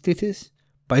COVID-19 status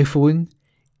by phone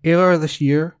earlier this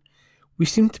year, we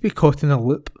seemed to be caught in a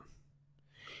loop.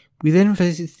 We then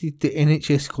visited the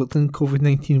NHS Scotland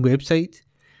COVID-19 website,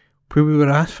 where we were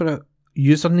asked for a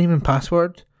username and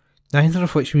password, neither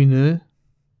of which we knew.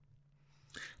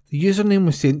 The username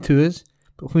was sent to us,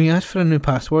 but when we asked for a new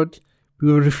password,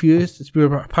 we were refused as we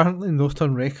were apparently not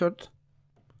on record.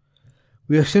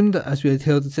 We assumed that as we had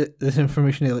held this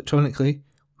information electronically,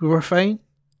 we were fine.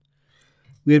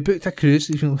 We had booked a cruise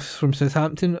leaving from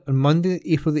Southampton on Monday,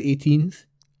 April the 18th,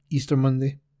 Easter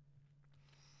Monday.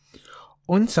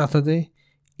 On Saturday,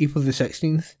 April the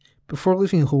 16th, before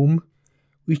leaving home,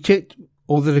 we checked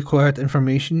all the required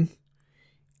information.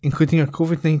 including our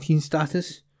COVID-19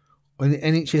 status, on the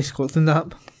NHS Scotland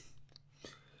app.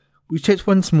 We checked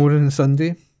once more on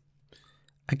Sunday.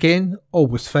 Again, all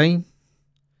was fine.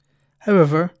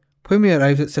 However, when we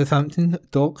arrived at Southampton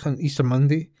Docks on Easter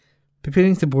Monday,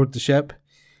 preparing to board the ship,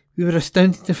 we were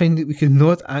astounded to find that we could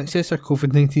not access our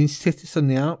COVID-19 status on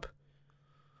the app.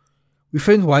 We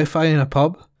found Wi-Fi in a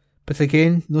pub, but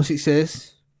again, no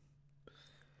success.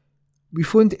 We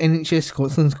phoned NHS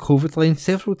Scotland's COVID line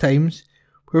several times,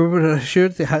 where we were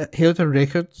assured they held our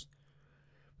records,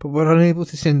 but were unable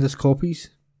to send us copies.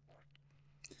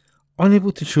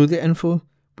 Unable to show the info,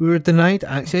 we were denied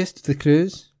access to the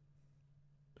cruise.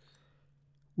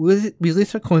 We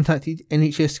later contacted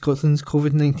NHS Scotland's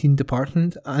COVID-19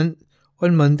 department on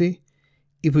Monday,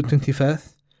 April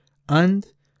 25th, and,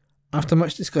 after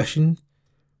much discussion,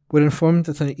 were informed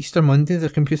that on Easter Monday their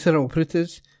computer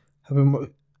operatives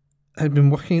had been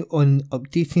working on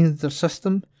updating their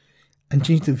system and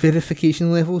changed the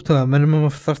verification level to a minimum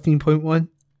of 13.1.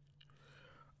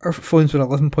 Our phones were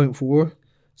 11.4,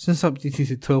 since updated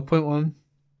to 12.1.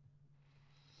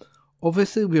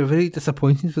 Obviously, we are very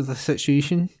disappointed with the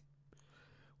situation.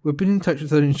 We've been in touch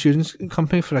with our insurance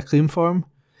company for a claim form,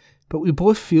 but we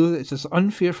both feel that it is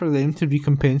unfair for them to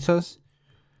recompense us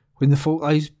when the fault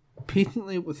lies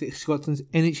patently with the Scotland's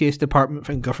NHS department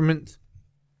and government.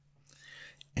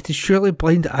 It is surely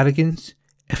blind arrogance,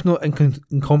 if not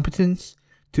incompetence,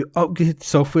 to upgrade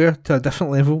software to a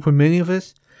different level when many of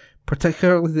us,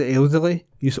 particularly the elderly,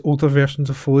 use older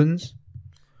versions of phones.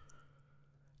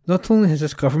 Not only has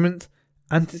this government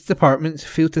and its departments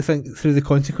failed to think through the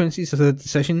consequences of their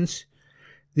decisions,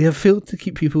 they have failed to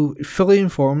keep people fully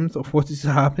informed of what is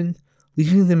to happen,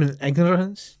 leaving them in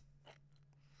ignorance.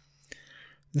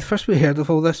 The first we heard of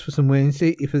all this was on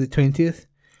Wednesday, April the 20th,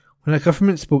 when a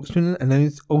government spokesman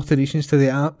announced alterations to the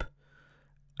app,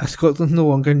 as Scotland no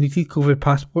longer needed COVID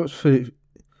passports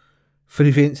for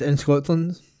events in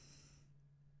Scotland.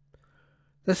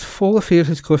 This whole affair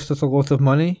has cost us a lot of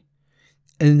money,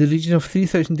 in the region of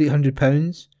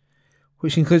 £3,800,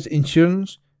 which includes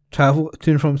insurance, travel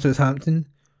to and from Southampton,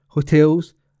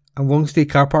 hotels, and long stay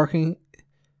car parking.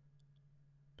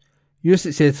 Yours,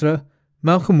 etc.,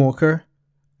 Malcolm Walker,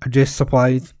 address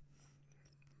supplied.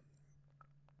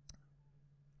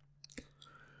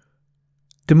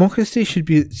 Democracy should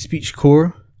be at the speech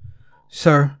core.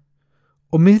 Sir,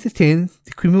 on May the 10th,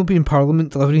 the Queen will be in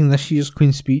Parliament delivering this year's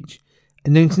Queen's speech,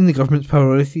 announcing the government's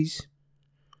priorities.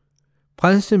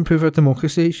 Plans to improve our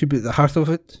democracy should be at the heart of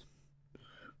it.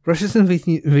 Russia's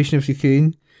invasion of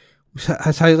Ukraine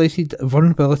has highlighted the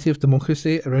vulnerability of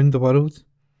democracy around the world.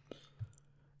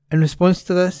 In response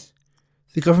to this,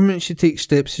 the government should take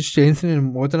steps to strengthen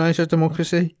and modernise our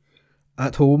democracy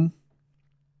at home.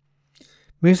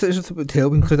 Measures that would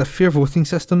help include a fair voting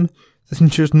system that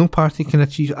ensures no party can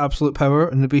achieve absolute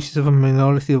power on the basis of a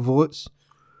minority of votes.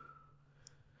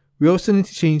 We also need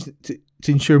to change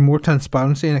to ensure more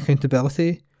transparency and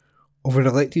accountability of our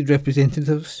elected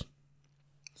representatives.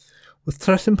 With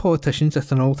trust in politicians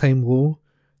at an all-time low,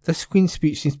 this Queen's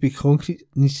speech needs to be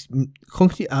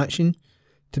concrete action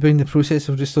to bring the process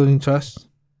of restoring trust.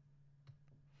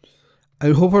 I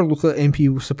hope our local MP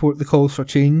will support the calls for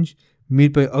change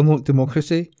made by Unlock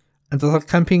Democracy and other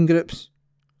campaign groups.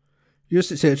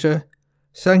 Yours, etc.,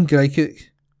 Sam Grycook,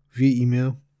 via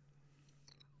email.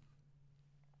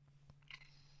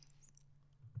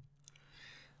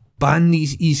 Ban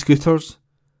these e-scooters.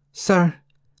 Sir,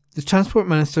 the Transport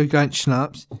Minister Grant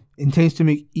Shapps intends to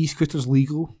make e-scooters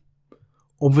legal.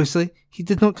 Obviously, he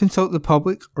did not consult the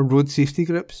public or road safety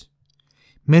groups.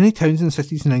 Many towns and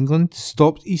cities in England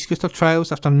stopped e-scooter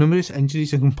trials after numerous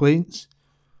injuries and complaints.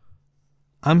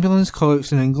 Ambulance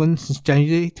call-outs in England since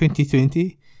January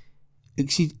 2020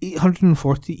 exceed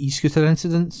 840 e-scooter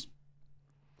incidents.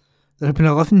 There have been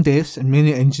 11 deaths and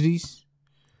many injuries.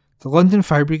 The London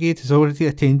Fire Brigade has already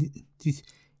attended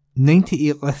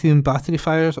 98 lithium battery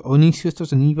fires on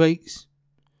e-scooters and e-bikes.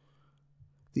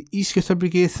 The e-scooter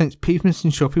brigade thinks pavements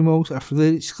in shopping malls are for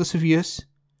their exclusive use.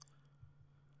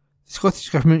 The Scottish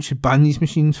Government should ban these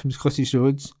machines from Scottish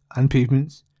roads and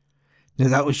pavements. Now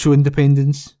that would show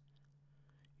independence.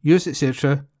 Yours,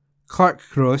 etc., Clark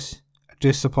Cross,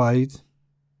 address supplied.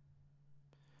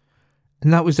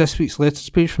 And that was this week's letters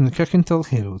page from the Kirkintilloch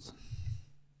Herald.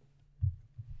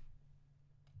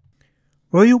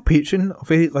 Royal Patron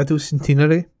of Eric Liddell's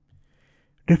Centenary.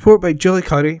 Report by Julie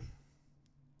Curry.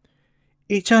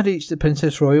 HRH the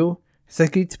Princess Royal has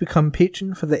agreed to become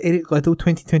patron for the Eric Liddell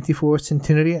 2024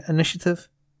 Centenary Initiative.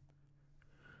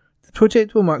 The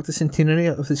project will mark the centenary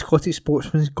of the Scottish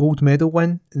sportsman's gold medal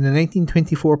win in the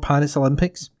 1924 Paris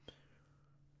Olympics.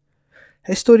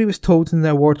 His story was told in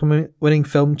the award-winning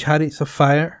film Chariots of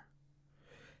Fire.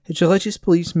 His religious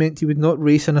beliefs meant he would not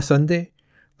race on a Sunday,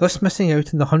 thus missing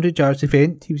out on the 100 yards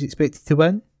event he was expected to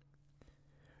win.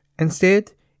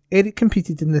 Instead, Eric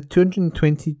competed in the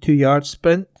 222-yard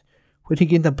sprint, where he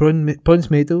gained a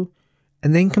bronze medal,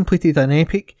 and then completed an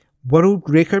epic, world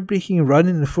record-breaking run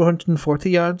in the 440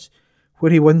 yards,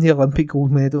 where he won the Olympic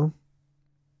gold medal.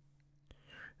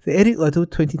 The Eric Liddell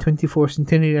 2024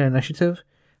 Centenary Initiative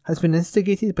has been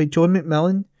instigated by John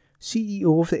McMillan,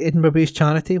 CEO of the Edinburgh-based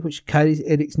charity which carries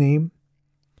Eric's name,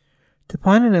 to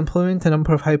plan and implement a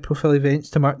number of high-profile events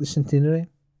to mark the centenary.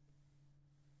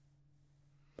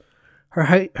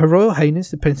 Her Royal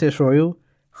Highness the Princess Royal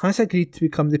has agreed to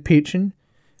become the patron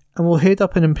and will head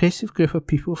up an impressive group of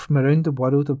people from around the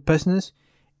world of business,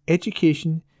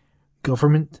 education,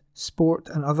 government, sport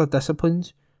and other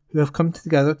disciplines who have come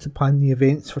together to plan the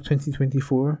events for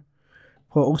 2024,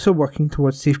 while also working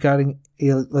towards safeguarding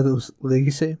Eric Liddell's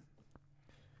legacy.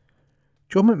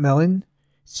 John McMillan,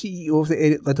 CEO of the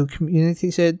Eric Liddell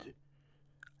community, said,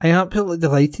 "I am absolutely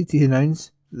delighted to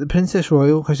announce that the Princess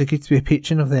Royal has agreed to be a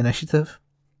patron of the initiative.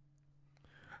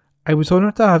 I was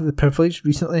honoured to have the privilege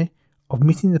recently of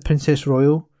meeting the Princess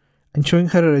Royal and showing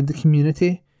her around the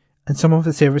community and some of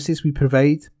the services we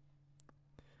provide.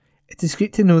 It is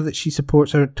great to know that she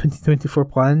supports our 2024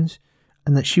 plans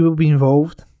and that she will be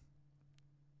involved.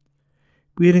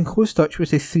 We are in close touch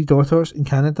with his 3 daughters in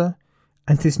Canada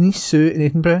and his niece Sue in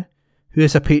Edinburgh, who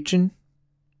is a patron.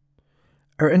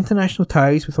 Our international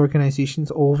ties with organisations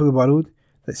all over the world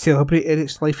that celebrate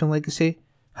Eric's life and legacy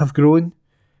have grown,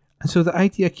 and so the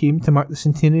idea came to mark the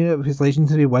centenary of his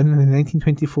legendary win in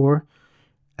 1924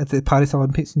 at the Paris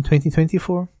Olympics in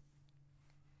 2024.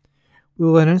 We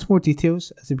will announce more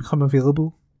details as they become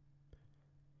available."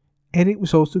 Eric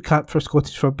was also capped for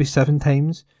Scottish Rugby 7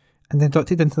 times and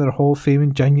inducted into their Hall of Fame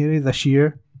in January this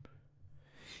year.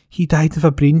 He died of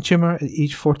a brain tumour at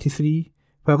age 43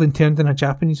 while interned in a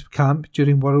Japanese camp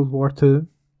during World War II.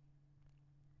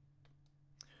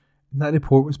 And that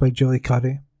report was by Julie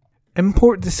Curry.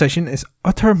 Import decision is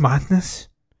utter madness.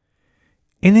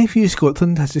 NFU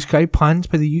Scotland has described plans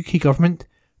by the UK government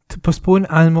to postpone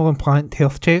animal and plant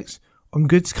health checks on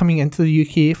goods coming into the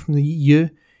UK from the EU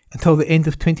until the end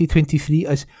of 2023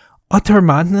 as utter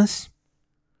madness.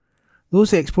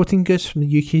 Those exporting goods from the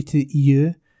UK to the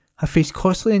EU have faced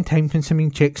costly and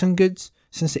time-consuming checks on goods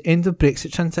since the end of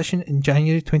Brexit transition in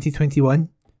January 2021.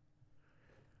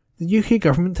 The UK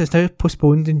government has now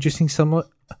postponed introducing similar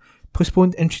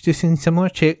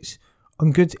checks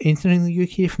on goods entering the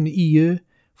UK from the EU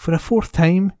for a 4th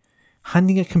time,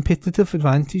 handing a competitive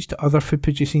advantage to other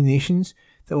food-producing nations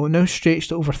that will now stretch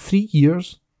to over 3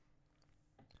 years.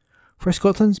 For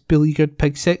Scotland's beleaguered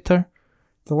pig sector,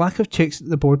 the lack of checks at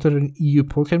the border on EU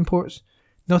pork imports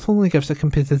not only gives a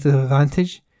competitive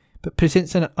advantage, but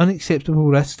presents an unacceptable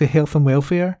risk to health and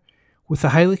welfare, with the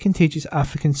highly contagious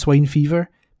African swine fever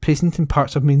present in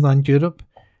parts of mainland Europe,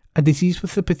 a disease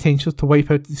with the potential to wipe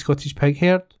out the Scottish pig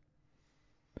herd.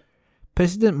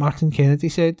 President Martin Kennedy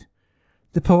said,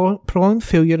 "The prolonged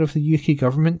failure of the UK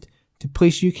government to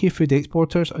place UK food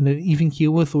exporters on an even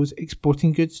keel with those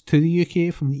exporting goods to the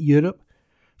UK from Europe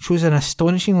shows an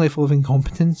astonishing level of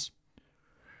incompetence.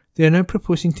 They are now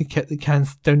proposing to kick the can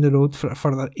down the road for a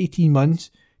further 18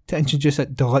 months to introduce a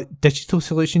digital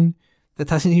solution that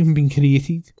hasn't even been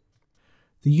created.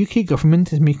 The UK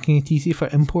government is making it easy for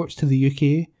imports to the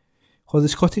UK, while the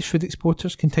Scottish food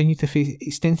exporters continue to face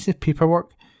extensive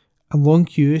paperwork and long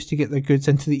queues to get their goods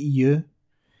into the EU.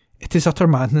 It is utter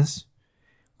madness.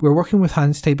 We are working with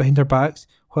hands tied behind our backs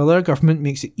while our government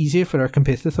makes it easier for our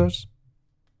competitors."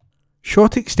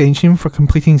 Short extension for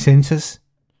completing census.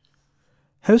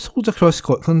 Households across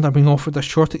Scotland are being offered a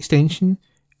short extension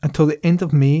until the end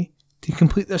of May to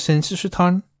complete their census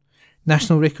return,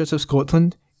 National Records of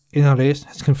Scotland, NRS,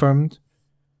 has confirmed.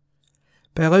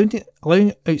 By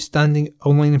allowing outstanding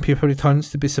online and paper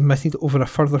returns to be submitted over a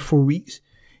further 4 weeks,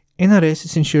 NRS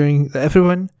is ensuring that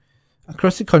everyone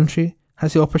across the country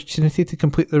has the opportunity to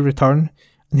complete their return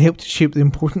and help to shape the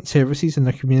important services in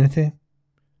their community.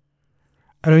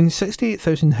 Around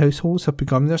 68,000 households have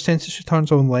begun their census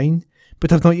returns online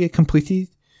but have not yet completed,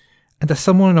 and a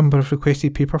similar number of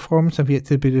requested paper forms have yet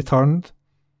to be returned.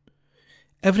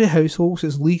 Every household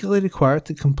is legally required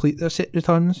to complete their set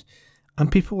returns,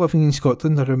 and people living in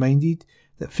Scotland are reminded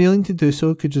that failing to do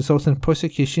so could result in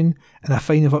prosecution and a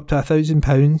fine of up to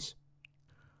 £1,000.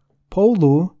 Paul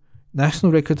Lowe,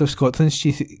 National Record of Scotland's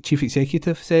Chief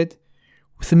Executive, said,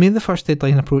 "With the May the 1st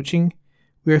deadline approaching,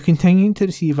 we are continuing to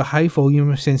receive a high volume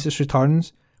of census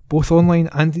returns, both online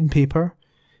and in paper,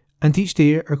 And each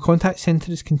day our contact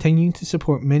centre is continuing to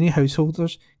support many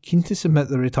householders keen to submit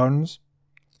their returns.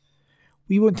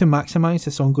 We want to maximise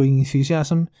this ongoing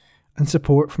enthusiasm and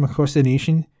support from across the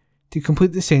nation to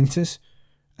complete the census,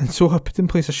 and so have put in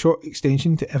place a short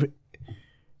extension to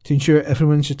ensure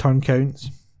everyone's return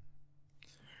counts.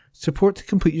 Support to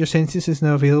complete your census is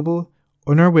now available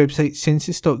on our website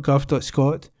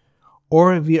census.gov.scot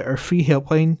or via our free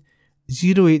helpline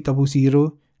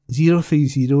 0800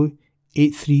 030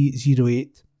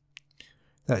 8308.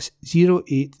 That's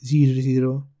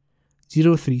 0800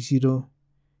 030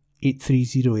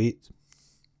 8308.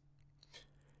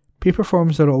 Paper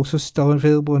forms are also still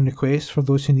available on request for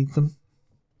those who need them.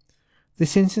 The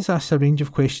census asks a range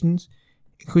of questions,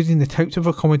 including the types of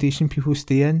accommodation people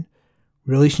stay in,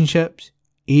 relationships,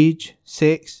 age,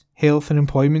 sex, health and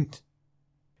employment.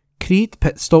 Create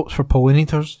pit stops for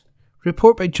pollinators.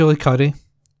 Report by Julie Curry.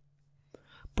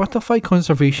 Butterfly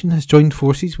Conservation has joined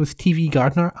forces with TV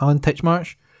gardener Alan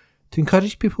Titchmarsh to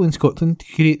encourage people in Scotland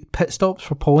to create pit stops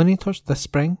for pollinators this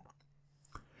spring.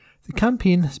 The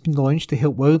campaign has been launched to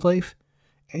help wildlife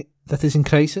that is in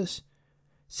crisis.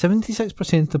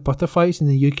 76% of butterflies in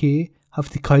the UK have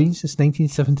declined since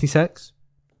 1976.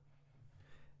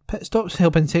 Pit stops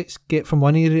help insects get from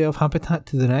one area of habitat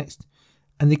to the next,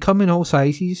 and they come in all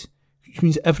sizes, which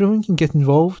means everyone can get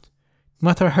involved, no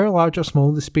matter how large or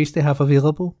small the space they have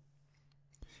available.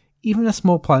 Even a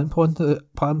small plant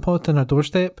pot on a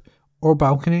doorstep or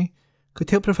balcony could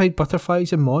help provide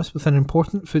butterflies and moths with an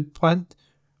important food plant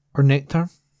or nectar.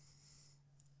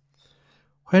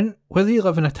 Whether you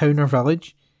live in a town or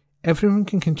village, everyone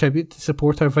can contribute to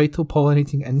support our vital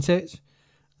pollinating insects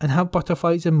and have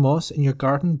butterflies and moths in your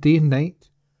garden day and night.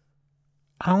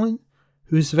 Alan,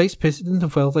 who is Vice President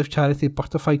of wildlife charity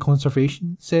Butterfly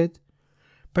Conservation, said,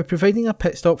 "By providing a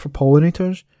pit stop for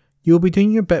pollinators, you will be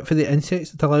doing your bit for the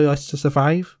insects that allow us to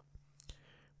survive.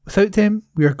 Without them,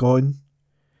 we are gone.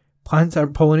 Plants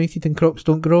aren't pollinated and crops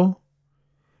don't grow.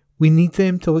 We need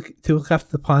them to look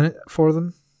after the planet for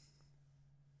them."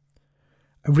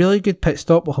 A really good pit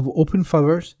stop will have open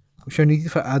flowers, which are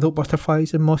needed for adult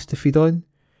butterflies and moths to feed on,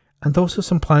 and also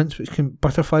some plants which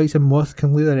butterflies and moths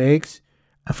can lay their eggs,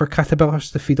 and for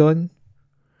caterpillars to feed on.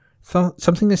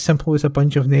 Something as simple as a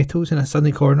bunch of nettles in a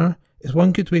sunny corner is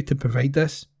one good way to provide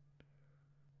this.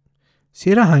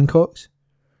 Sarah Hancox,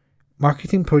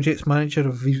 Marketing Projects Manager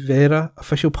of Vivera,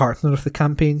 official partner of the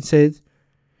campaign, said,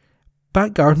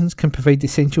 "Back gardens can provide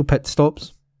essential pit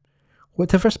stops.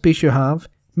 Whatever space you have,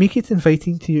 make it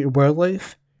inviting to your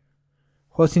wildlife,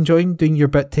 whilst enjoying doing your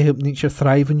bit to help nature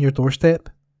thrive on your doorstep.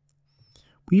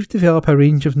 We've developed a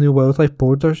range of new wildlife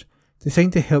borders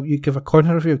designed to help you give a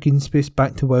corner of your green space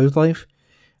back to wildlife,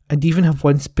 and even have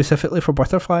one specifically for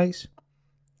butterflies.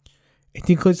 It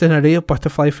includes an array of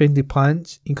butterfly-friendly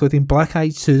plants, including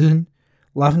black-eyed Susan,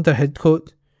 lavender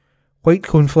headcoat, white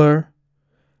coneflower,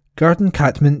 garden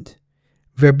catmint,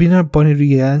 Verbena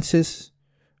bonariensis,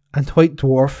 and white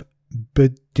dwarf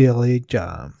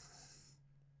Buddleia.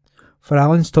 For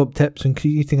Alan's top tips on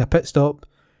creating a pit stop,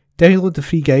 download the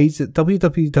free guides at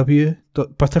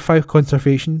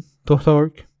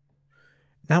www.butterflyconservation.org.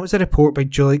 That was a report by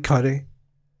Julie Curry.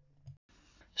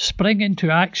 Spring into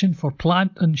action for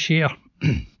Plant and Share.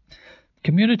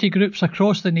 Community groups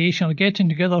across the nation are getting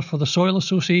together for the Soil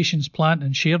Association's Plant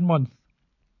and Share Month.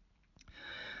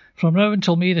 From now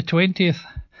until May the 20th,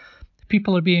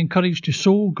 people are being encouraged to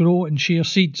sow, grow and share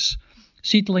seeds,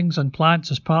 seedlings and plants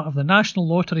as part of the National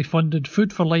Lottery funded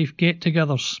Food for Life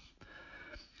get-togethers.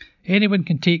 Anyone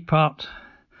can take part.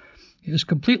 It is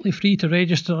completely free to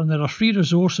register, and there are free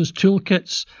resources,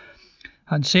 toolkits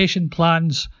and session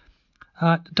plans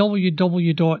at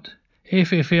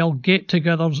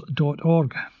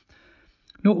www.fflgettogethers.org.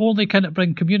 Not only can it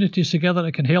bring communities together,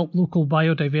 it can help local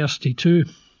biodiversity too.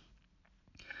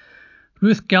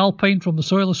 Ruth Galpine from the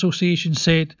Soil Association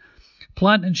said,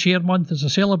 "Plant and Share Month is a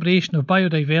celebration of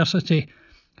biodiversity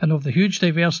and of the huge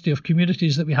diversity of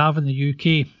communities that we have in the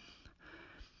UK.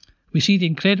 We see the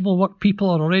incredible work people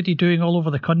are already doing all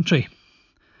over the country.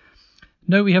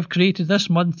 Now we have created this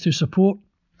month to support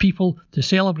people to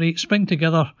celebrate spring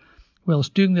together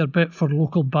whilst doing their bit for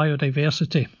local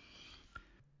biodiversity."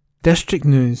 District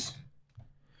News.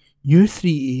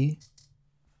 U3A.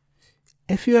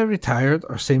 If you are retired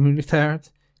or semi-retired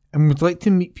and would like to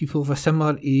meet people of a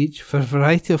similar age for a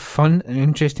variety of fun and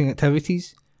interesting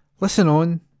activities, listen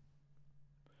on.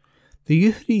 The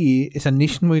U3A is a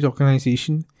nationwide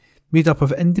organisation made up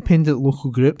of independent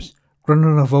local groups run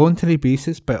on a voluntary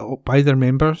basis by their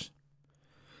members.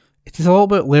 It is all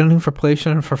about learning for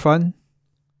pleasure and for fun.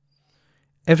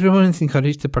 Everyone is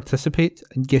encouraged to participate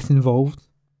and get involved.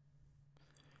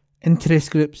 Interest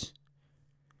groups.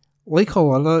 Like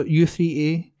all other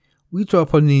U3A, we draw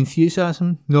upon the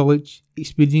enthusiasm, knowledge,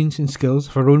 experience and skills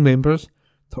of our own members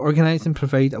to organise and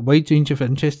provide a wide range of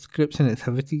interest groups and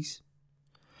activities.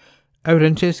 Our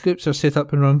interest groups are set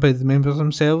up and run by the members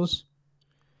themselves.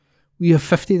 We have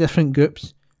 50 different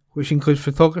groups, which include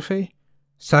photography,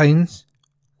 science,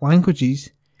 languages,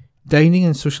 dining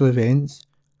and social events,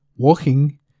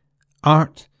 walking,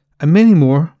 art, and many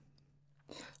more.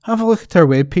 Have a look at our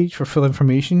webpage for full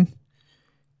information: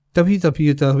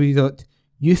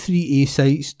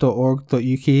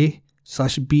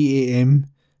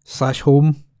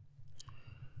 www.u3asites.org.uk/BAM/home.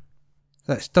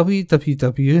 That's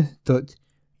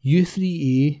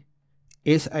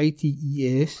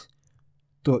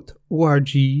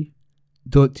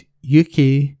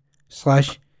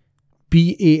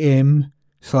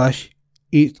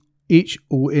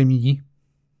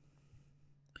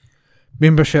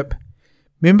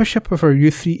Membership of our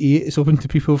U3A is open to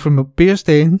people from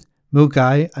Bearsden,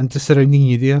 Milngavie and the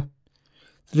surrounding area.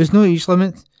 There is no age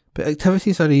limit, but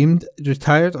activities are aimed at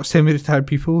retired or semi-retired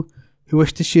people who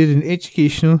wish to share in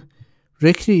educational,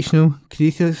 recreational,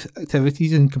 creative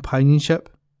activities and companionship.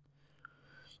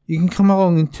 You can come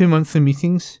along in 2 monthly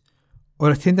meetings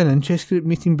or attend an interest group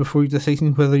meeting before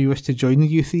deciding whether you wish to join the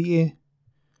U3A.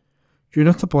 You're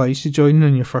not obliged to join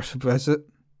on your first visit.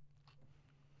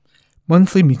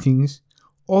 Monthly meetings.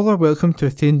 All are welcome to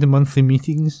attend the monthly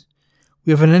meetings.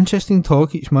 We have an interesting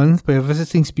talk each month by a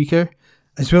visiting speaker,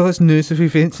 as well as news of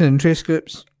events and interest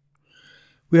groups.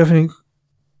 We have an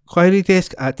inquiry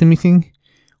desk at the meeting,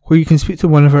 where you can speak to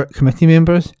one of our committee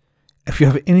members if you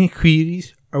have any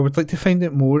queries or would like to find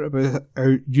out more about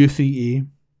our U3A.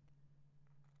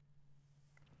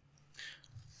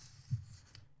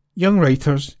 Young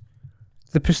Writers.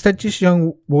 The prestigious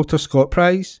Young Walter Scott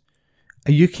Prize,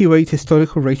 a UK-wide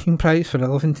historical writing prize for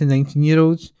 11 to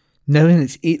 19-year-olds, now in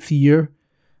its 8th year,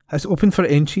 has opened for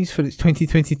entries for its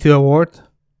 2022 award.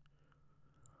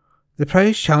 The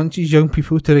prize challenges young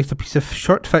people to write a piece of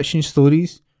short fiction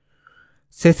stories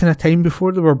set in a time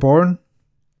before they were born.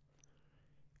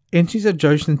 Entries are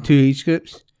judged in 2 age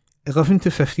groups, 11 to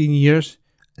 15 years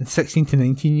and 16 to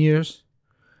 19 years,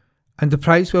 and the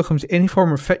prize welcomes any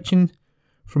form of fiction,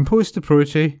 from prose to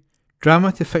poetry,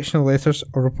 drama to fictional letters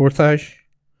or reportage.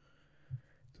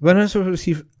 The winners will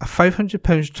receive a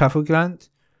 £500 travel grant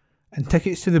and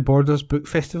tickets to the Borders Book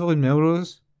Festival in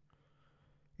Melrose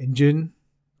in June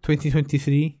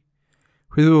 2023,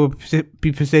 where they will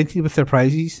be presented with their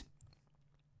prizes.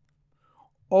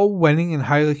 All winning and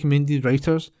highly commended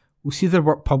writers will see their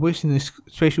work published in the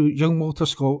special Young Walter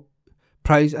Scott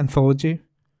Prize Anthology.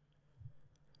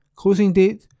 Closing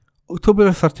date, October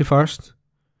 31st.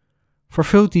 For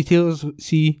full details,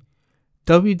 see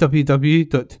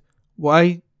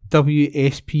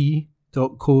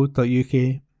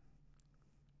www.ywsp.co.uk.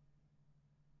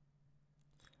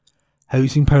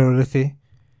 Housing priority.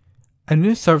 A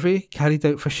new survey carried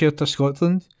out for Shelter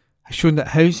Scotland has shown that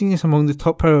housing is among the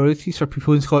top priorities for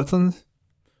people in Scotland.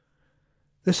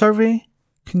 The survey,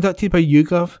 conducted by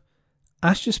YouGov,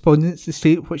 asked respondents to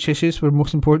state which issues were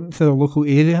most important to their local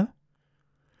area.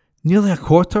 Nearly a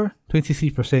quarter,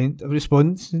 23%, of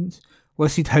respondents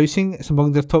listed housing as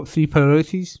among their top 3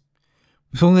 priorities,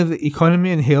 with only the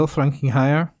economy and health ranking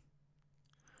higher.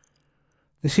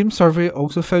 The same survey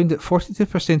also found that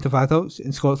 42% of adults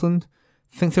in Scotland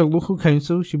think their local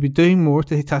council should be doing more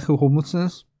to tackle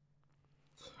homelessness.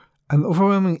 An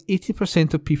overwhelming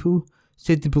 80% of people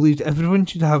said they believed everyone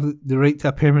should have the right to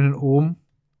a permanent home.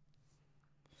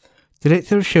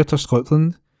 Director of Shelter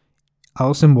Scotland,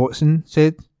 Alison Watson,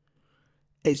 said,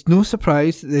 "It's no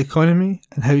surprise that the economy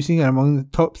and housing are among the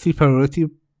top 3 priorities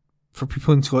for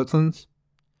people in Scotland.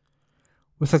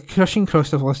 With a crushing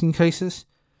cost of living crisis,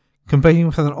 combining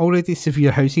with an already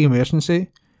severe housing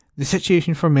emergency, the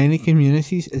situation for many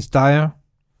communities is dire."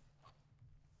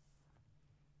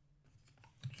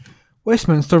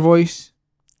 Westminster Voice.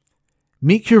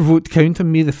 Make Your Vote Count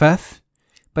on May the 5th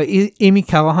by Amy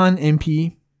Callaghan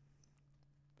MP.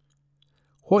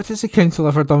 What has the council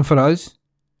ever done for us?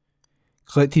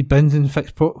 Collected bins and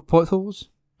fixed potholes?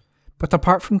 But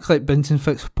apart from collect bins and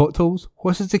fix potholes,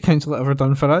 what has the council ever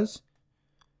done for us?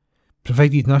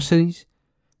 Provided nurseries,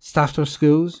 staffed our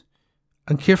schools,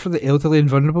 and care for the elderly and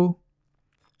vulnerable?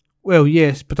 Well,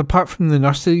 yes, but apart from the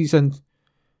nurseries and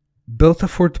built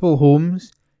affordable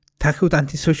homes, tackled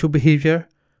antisocial behaviour,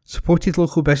 supported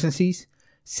local businesses,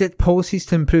 set policies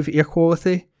to improve air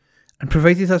quality, and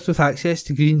provided us with access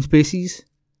to green spaces.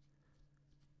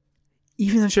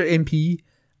 Even as your MP,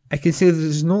 I can say there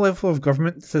is no level of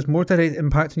government that has more direct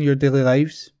impact on your daily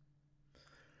lives.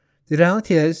 The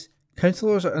reality is,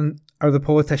 councillors are are the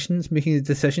politicians making the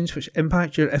decisions which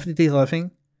impact your everyday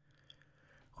living.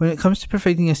 When it comes to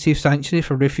providing a safe sanctuary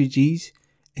for refugees,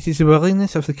 it is the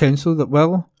willingness of the council that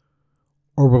will,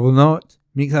 or will not,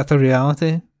 make that a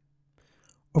reality.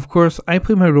 Of course, I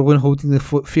play my role in holding the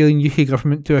failing UK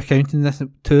government to account in this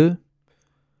too.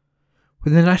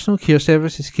 When the National Care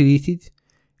Service is created,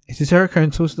 it is our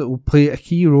councils that will play a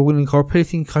key role in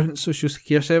incorporating current social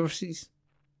care services.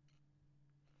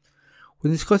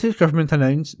 When the Scottish Government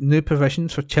announced new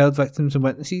provisions for child victims and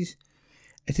witnesses,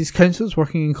 it is councils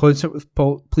working in concert with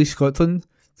Police Scotland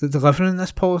that deliver on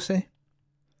this policy.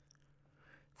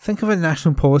 Think of a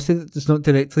national policy that does not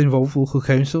directly involve local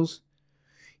councils.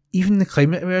 Even the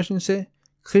climate emergency,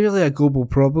 clearly a global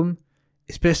problem,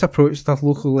 is best approached at a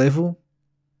local level.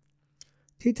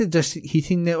 Take the district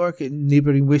heating network in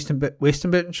neighbouring Western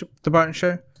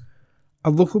Bartonshire, a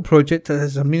local project that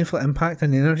has a meaningful impact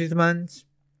on energy demands.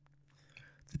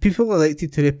 The people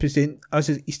elected to represent us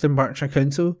as Eastern Bartonshire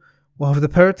Council will have the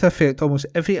power to affect almost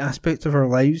every aspect of our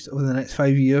lives over the next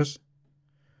 5 years.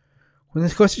 When the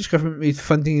Scottish Government made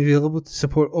funding available to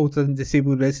support older and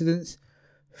disabled residents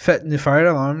fit in the fire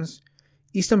alarms,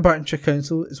 Eastern Bartonshire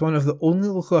Council is one of the only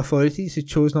local authorities who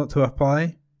chose not to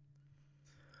apply.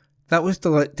 That was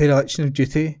dereliction of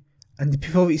duty, and the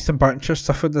people of Eastern Bartonshire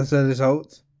suffered as a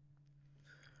result.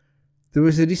 There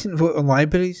was a recent vote on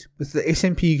libraries, with the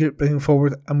SNP group bringing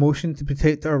forward a motion to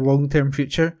protect our long-term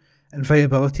future and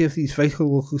viability of these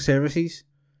vital local services.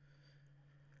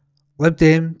 Lib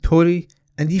Dem, Tory,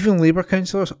 and even Labour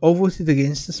councillors all voted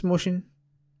against this motion.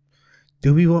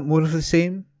 Do we want more of the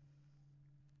same?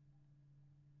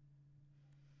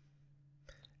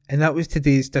 And that was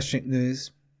today's District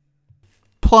News.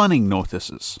 Planning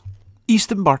notices.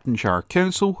 Eastern Bartonshire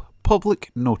Council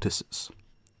public notices.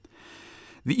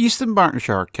 The Eastern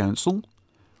Bartonshire Council,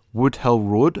 Woodhill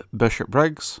Road,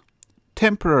 Bishopbriggs,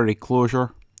 temporary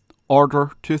closure,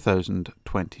 Order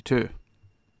 2022.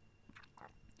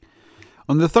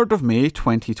 On the 3rd of May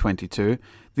 2022,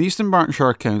 the Eastern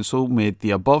Bartonshire Council made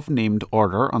the above-named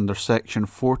order under Section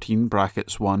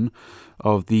 14(1)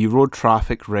 of the Road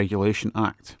Traffic Regulation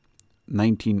Act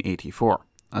 1984,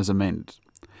 as amended,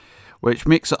 which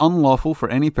makes it unlawful for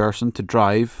any person to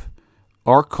drive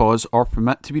or cause or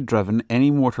permit to be driven any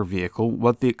motor vehicle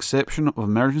with the exception of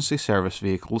emergency service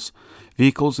vehicles,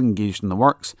 vehicles engaged in the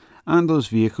works, and those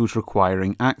vehicles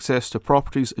requiring access to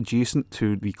properties adjacent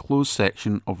to the closed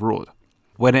section of road,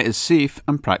 when it is safe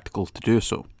and practical to do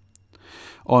so.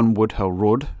 On Woodhill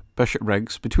Road,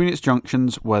 Bishopbriggs, between its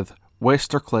junctions with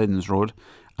Westerclens Road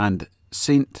and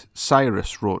St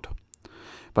Cyrus Road,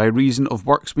 by reason of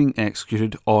works being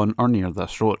executed on or near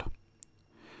this road.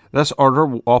 This order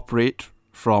will operate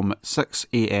from 6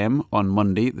 a.m. on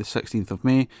Monday the 16th of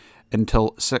May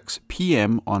until 6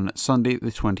 p.m. on Sunday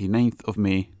the 29th of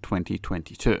May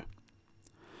 2022.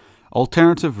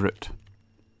 Alternative route.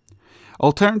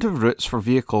 Alternative routes for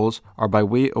vehicles are by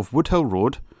way of Woodhill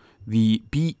Road, the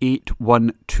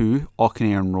B812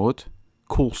 Auchennairn Road,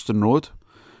 Colston Road,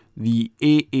 the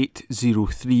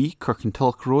A803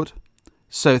 Kirkintilloch Road,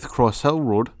 South Cross Hill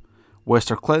Road,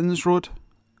 Westerclens Road,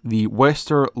 the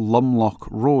Wester Lumloch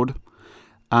Road,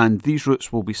 and these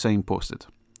routes will be signposted.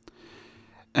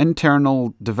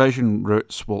 Internal division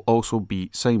routes will also be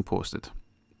signposted.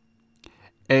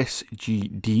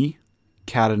 SGD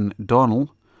Karen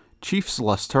Donnell, Chief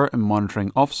Solicitor and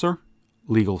Monitoring Officer,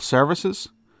 Legal Services,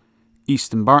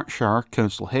 Eastern Bartonshire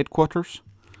Council Headquarters,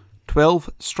 12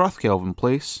 Strathkelvin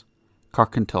Place,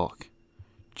 Kirkintilloch,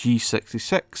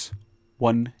 G66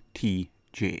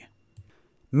 1TJ.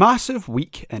 Massive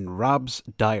week in Rab's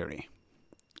diary.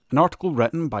 An article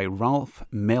written by Ralph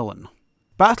Mellon.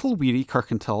 Battle-weary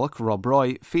Kirkintilloch Rob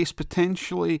Roy face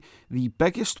potentially the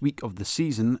biggest week of the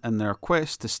season in their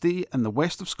quest to stay in the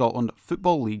West of Scotland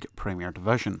Football League Premier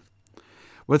Division.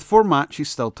 With 4 matches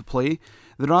still to play,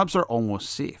 the Rabs are almost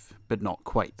safe, but not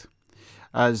quite,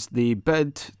 as they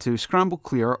bid to scramble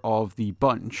clear of the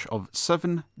bunch of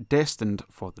 7 destined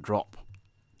for the drop.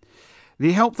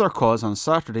 They helped their cause on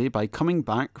Saturday by coming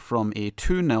back from a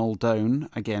 2-0 down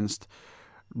against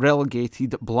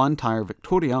relegated Blantyre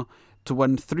Victoria to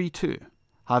win 3-2,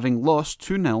 having lost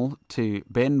 2-0 to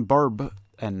Ben Burb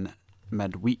in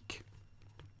midweek.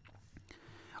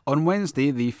 On Wednesday,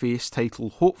 they faced title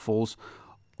hopefuls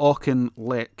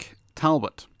Auchinleck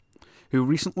Talbot, who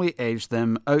recently edged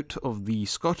them out of the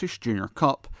Scottish Junior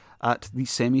Cup at the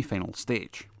semi-final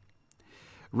stage.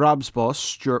 Rab's boss,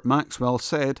 Stuart Maxwell,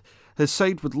 said his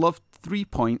side would love 3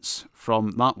 points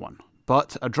from that one,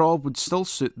 but a draw would still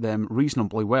suit them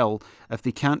reasonably well if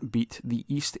they can't beat the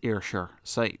East Ayrshire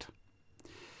side.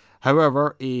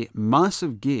 However, a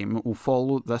massive game will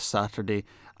follow this Saturday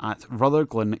at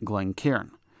Rutherglen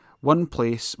Glencairn, one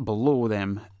place below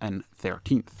them in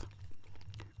 13th.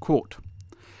 Quote,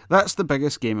 "That's the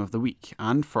biggest game of the week,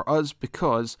 and for us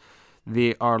because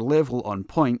they are level on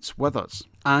points with us,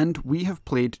 and we have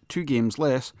played 2 games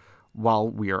less while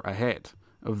we're ahead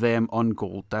of them on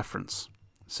goal difference,"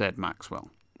 said Maxwell.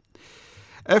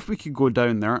 "If we could go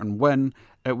down there and win,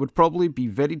 it would probably be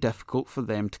very difficult for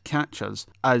them to catch us,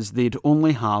 as they'd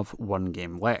only have 1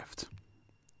 game left.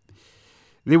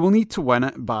 They will need to win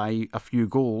it by a few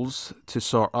goals to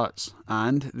sort us,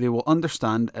 and they will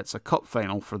understand it's a cup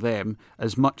final for them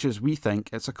as much as we think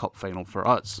it's a cup final for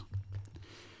us."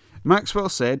 Maxwell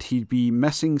said he'd be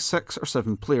missing 6 or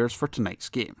 7 players for tonight's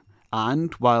game,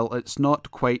 and while it's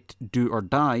not quite do or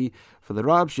die for the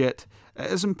Rabs yet, it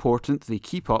is important they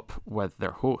keep up with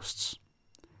their hosts.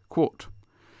 Quote,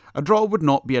 "A draw would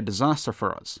not be a disaster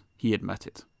for us," he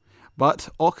admitted, "but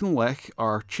Auchinleck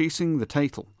are chasing the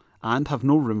title and have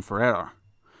no room for error.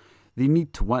 They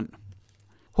need to win.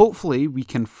 Hopefully we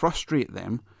can frustrate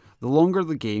them the longer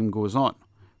the game goes on,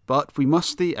 but we must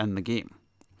stay in the game.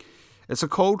 It's a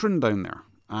cauldron down there,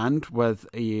 and with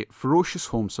a ferocious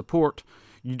home support,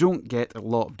 you don't get a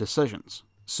lot of decisions,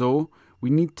 so we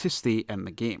need to stay in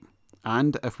the game,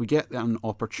 and if we get an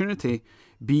opportunity,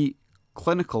 be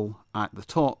clinical at the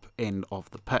top end of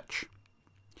the pitch."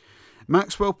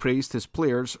 Maxwell praised his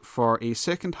players for a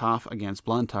second half against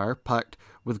Blantyre packed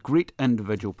with great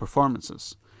individual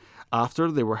performances,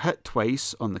 after they were hit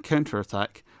twice on the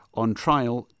counter-attack on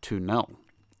trial 2-0.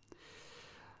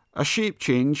 A shape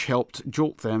change helped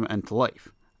jolt them into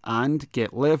life and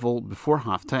get level before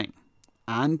half-time,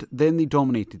 and then they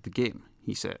dominated the game,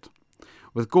 he said,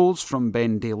 with goals from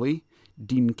Ben Daly,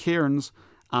 Dean Cairns,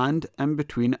 and in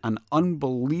between an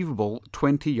unbelievable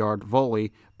 20-yard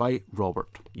volley by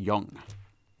Robert Young.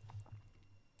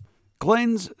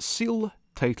 Glens Seal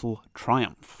title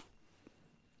triumph.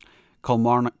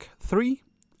 Kilmarnock 3,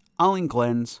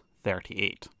 Allenglens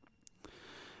 38.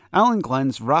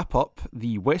 Allenglens wrap up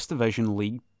the West Division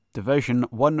League Division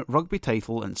 1 rugby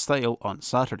title in style on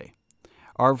Saturday.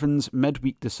 Irvin's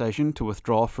midweek decision to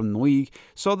withdraw from the league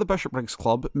saw the Bishopbriggs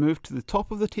club move to the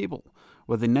top of the table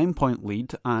with a 9-point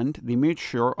lead, and they made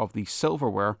sure of the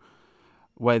silverware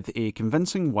with a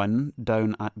convincing win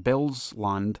down at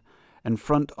Bellsland in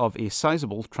front of a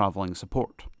sizable travelling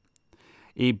support.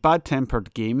 A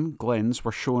bad-tempered game, Glens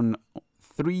were shown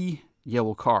 3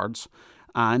 yellow cards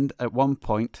and at one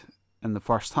point in the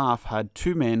first half had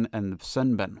 2 men in the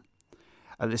sin bin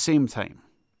at the same time.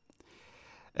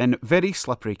 In very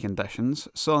slippery conditions,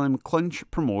 saw them clinch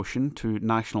promotion to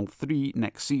National 3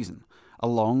 next season,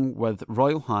 along with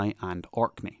Royal High and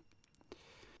Orkney.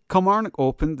 Kilmarnock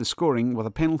opened the scoring with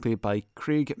a penalty by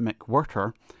Craig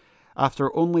McWhirter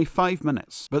after only 5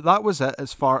 minutes, but that was it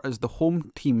as far as the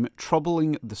home team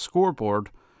troubling the scoreboard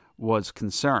was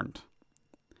concerned.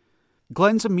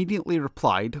 Glens immediately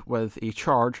replied with a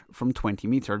charge from 20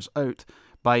 metres out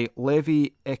by Levi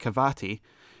Ekavati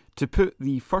to put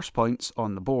the first points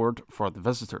on the board for the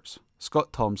visitors.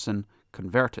 Scott Thompson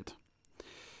converted.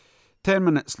 10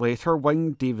 minutes later,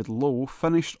 wing David Lowe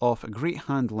finished off a great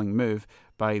handling move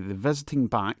by the visiting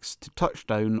backs to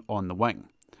touchdown on the wing.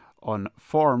 On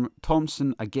form,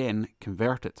 Thompson again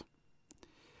converted.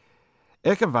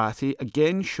 Ekavati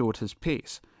again showed his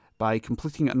pace by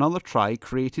completing another try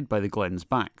created by the Glens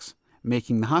backs,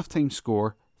 making the halftime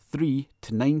score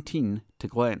 3-19 to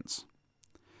Glens.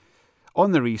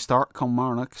 On the restart,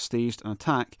 Kilmarnock staged an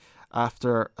attack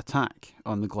after attack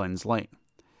on the Glens line.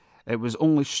 It was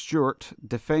only Stewart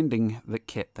defending that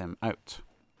kept them out.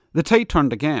 The tide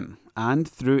turned again, and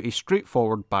through a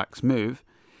straightforward backs move,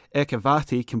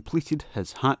 Ekavati completed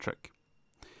his hat-trick.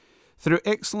 Through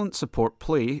excellent support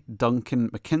play, Duncan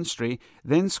McKinstry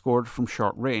then scored from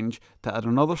short range to add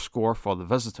another score for the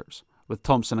visitors, with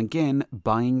Thompson again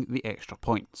buying the extra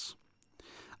points.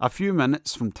 A few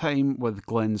minutes from time with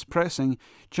Glens pressing,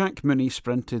 Jack Mooney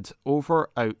sprinted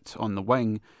out on the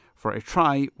wing for a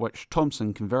try which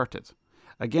Thompson converted,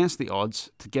 against the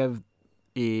odds to give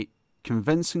a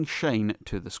convincing shine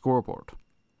to the scoreboard.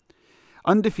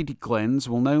 Undefeated Glens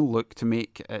will now look to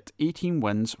make it 18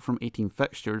 wins from 18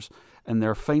 fixtures in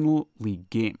their final league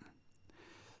game.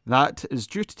 That is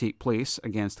due to take place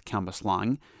against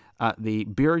Cambuslang at the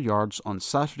Bear Yards on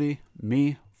Saturday,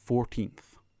 May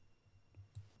 14th.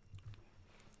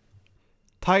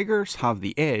 Tigers have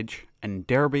the edge in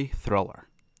Derby Thriller.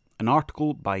 An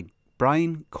article by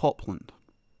Brian Copland.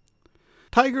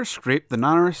 Tigers scraped the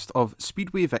narrowest of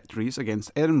Speedway victories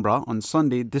against Edinburgh on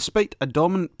Sunday despite a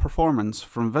dominant performance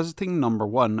from visiting number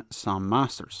 1 Sam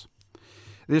Masters.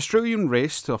 The Australian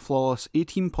raced to a flawless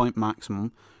 18-point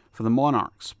maximum for the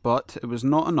Monarchs, but it was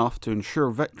not enough to ensure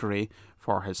victory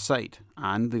for his side,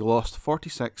 and they lost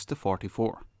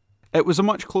 46-44. It was a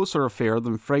much closer affair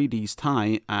than Friday's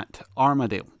tie at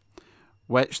Armadale,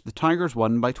 which the Tigers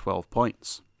won by 12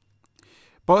 points.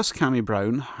 Boss Cammy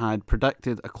Brown had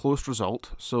predicted a close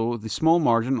result, so the small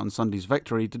margin on Sunday's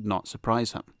victory did not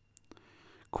surprise him.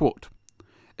 Quote,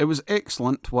 "It was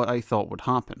excellent what I thought would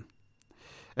happen.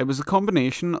 It was a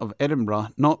combination of Edinburgh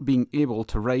not being able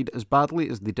to ride as badly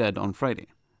as they did on Friday,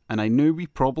 and I knew we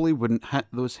probably wouldn't hit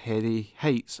those heady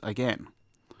heights again.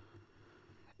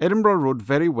 Edinburgh rode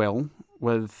very well,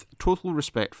 with total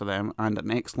respect for them and an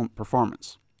excellent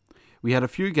performance. We had a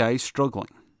few guys struggling.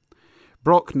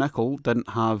 Brock Nicol didn't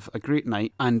have a great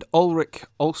night, and Ulrich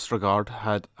Ulstragard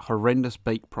had horrendous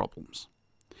bike problems.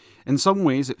 In some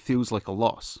ways it feels like a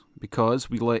loss,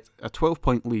 because we let a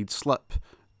 12-point lead slip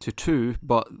to 2,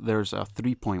 but there's a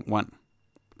 3-point win."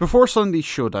 Before Sunday's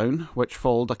showdown, which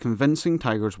followed a convincing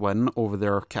Tigers win over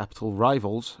their capital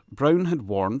rivals, Brown had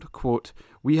warned, quote,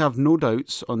 "We have no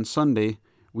doubts on Sunday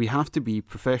we have to be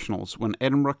professionals when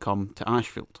Edinburgh come to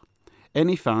Ashfield.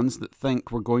 Any fans that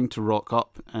think we're going to rock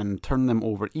up and turn them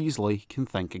over easily can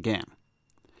think again."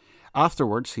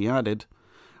 Afterwards, he added,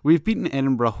 "We've beaten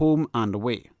Edinburgh home and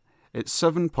away. It's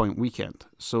 7-point weekend,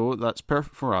 so that's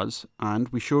perfect for us, and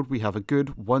we showed we have a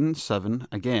good 1-7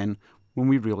 again when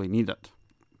we really need it."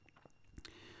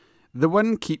 The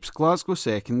win keeps Glasgow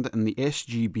second in the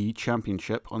SGB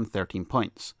Championship on 13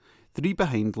 points, 3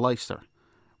 behind Leicester,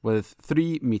 with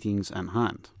 3 meetings in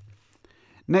hand.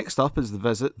 Next up is the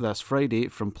visit this Friday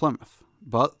from Plymouth,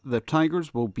 but the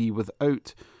Tigers will be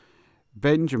without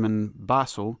Benjamin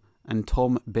Basso and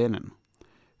Tom Bennon,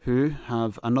 who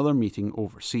have another meeting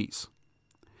overseas.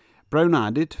 Brown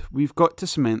added, "We've got to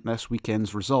cement this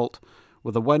weekend's result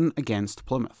with a win against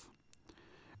Plymouth.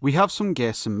 We have some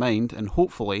guests in mind, and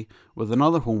hopefully, with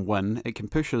another home win, it can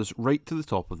push us right to the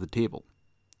top of the table."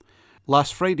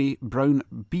 Last Friday, Brown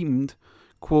beamed,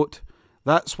 quote,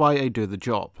 "That's why I do the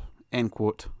job," end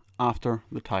quote, after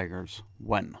the Tigers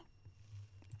win.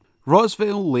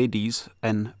 Rossvale Ladies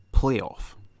in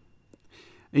playoff.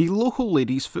 A local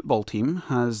ladies football team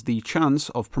has the chance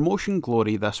of promotion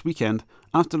glory this weekend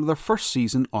after their first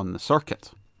season on the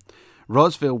circuit.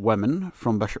 Rossvale women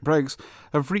from Bishopbriggs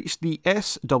have reached the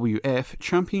SWF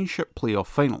Championship playoff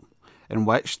final, in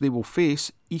which they will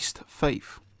face East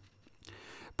Fife.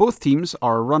 Both teams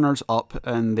are runners-up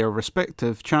in their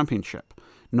respective championship,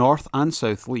 North and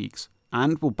South Leagues,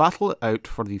 and will battle it out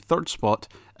for the third spot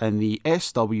in the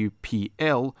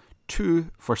SWPL 2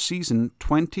 for season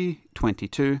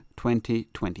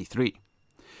 2022-2023.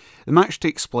 The match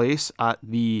takes place at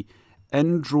the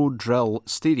Indrodrill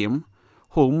Stadium,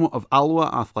 home of Alloa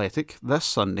Athletic, this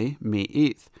Sunday, May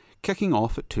 8th, kicking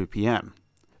off at 2 p.m.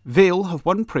 Vale have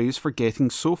won praise for getting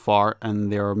so far in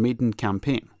their maiden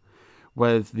campaign,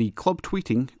 with the club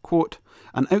tweeting, quote,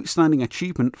 "An outstanding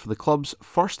achievement for the club's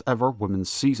first ever women's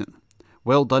season.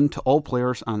 Well done to all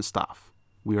players and staff.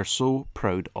 We are so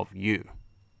proud of you."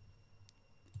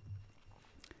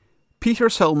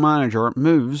 Petershill manager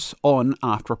moves on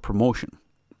after promotion.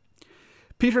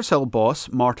 Petershill boss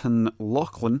Martin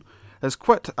Loughlin has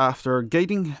quit after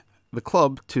guiding the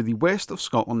club to the West of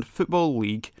Scotland Football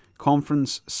League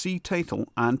Conference C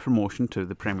title and promotion to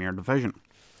the Premier Division.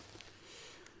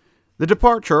 The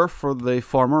departure for the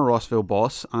former Rossvale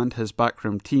boss and his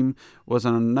backroom team was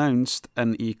announced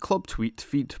in a club tweet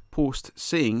feed post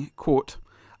saying, quote,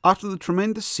 "After the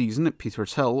tremendous season at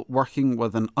Petershill, working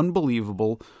with an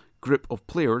unbelievable group of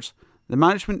players, the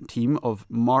management team of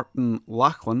Martin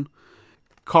Loughlin,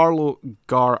 Carlo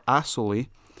Gar-Asoli,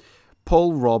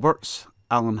 Paul Roberts,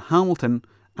 Alan Hamilton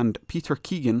and Peter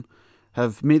Keegan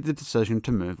have made the decision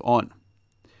to move on.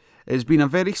 It has been a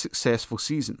very successful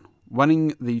season,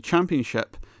 winning the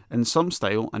championship in some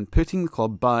style and putting the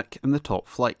club back in the top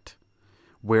flight,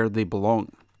 where they belong.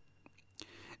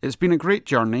 It's been a great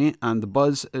journey and the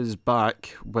buzz is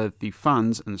back with the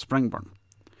fans in Springburn.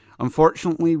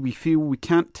 Unfortunately, we feel we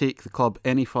can't take the club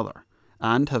any further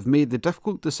and have made the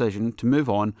difficult decision to move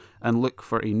on and look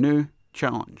for a new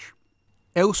challenge."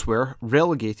 Elsewhere,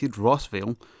 relegated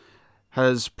Rossvale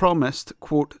has promised,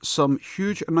 quote, "some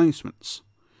huge announcements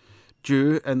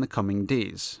due in the coming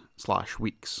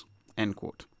days/weeks, end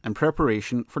quote, in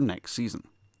preparation for next season.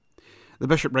 The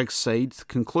Bishopbriggs side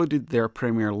concluded their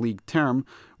Premier League term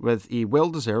with a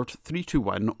well-deserved 3-2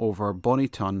 win over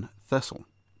Bonnyton Thistle.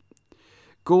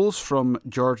 Goals from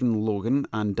Jordan Logan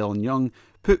and Dylan Young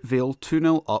put Vale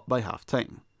 2-0 up by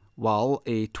half-time, while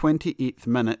a 28th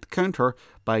minute counter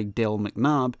by Del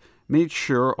McNabb made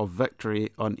sure of victory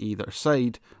on either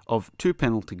side of 2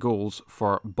 penalty goals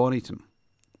for Bonnyton.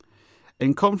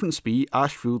 In Conference B,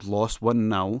 Ashfield lost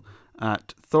 1-0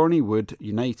 at Thornywood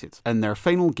United in their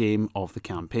final game of the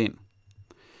campaign.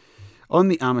 On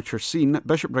the amateur scene,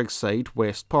 Bishopbriggs side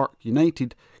West Park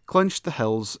United clinched the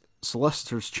Hills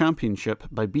Solicitors Championship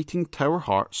by beating Tower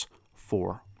Hearts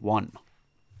 4-1.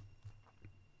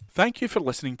 Thank you for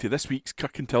listening to this week's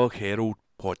Kirkintilloch Herald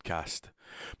podcast,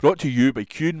 brought to you by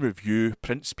Q and Review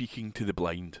Print Speaking to the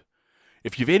Blind.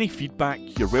 If you've any feedback,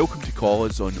 you're welcome to call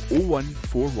us on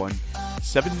 0141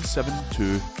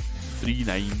 772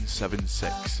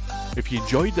 3976. If you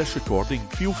enjoyed this recording,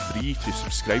 feel free to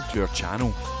subscribe to our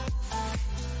channel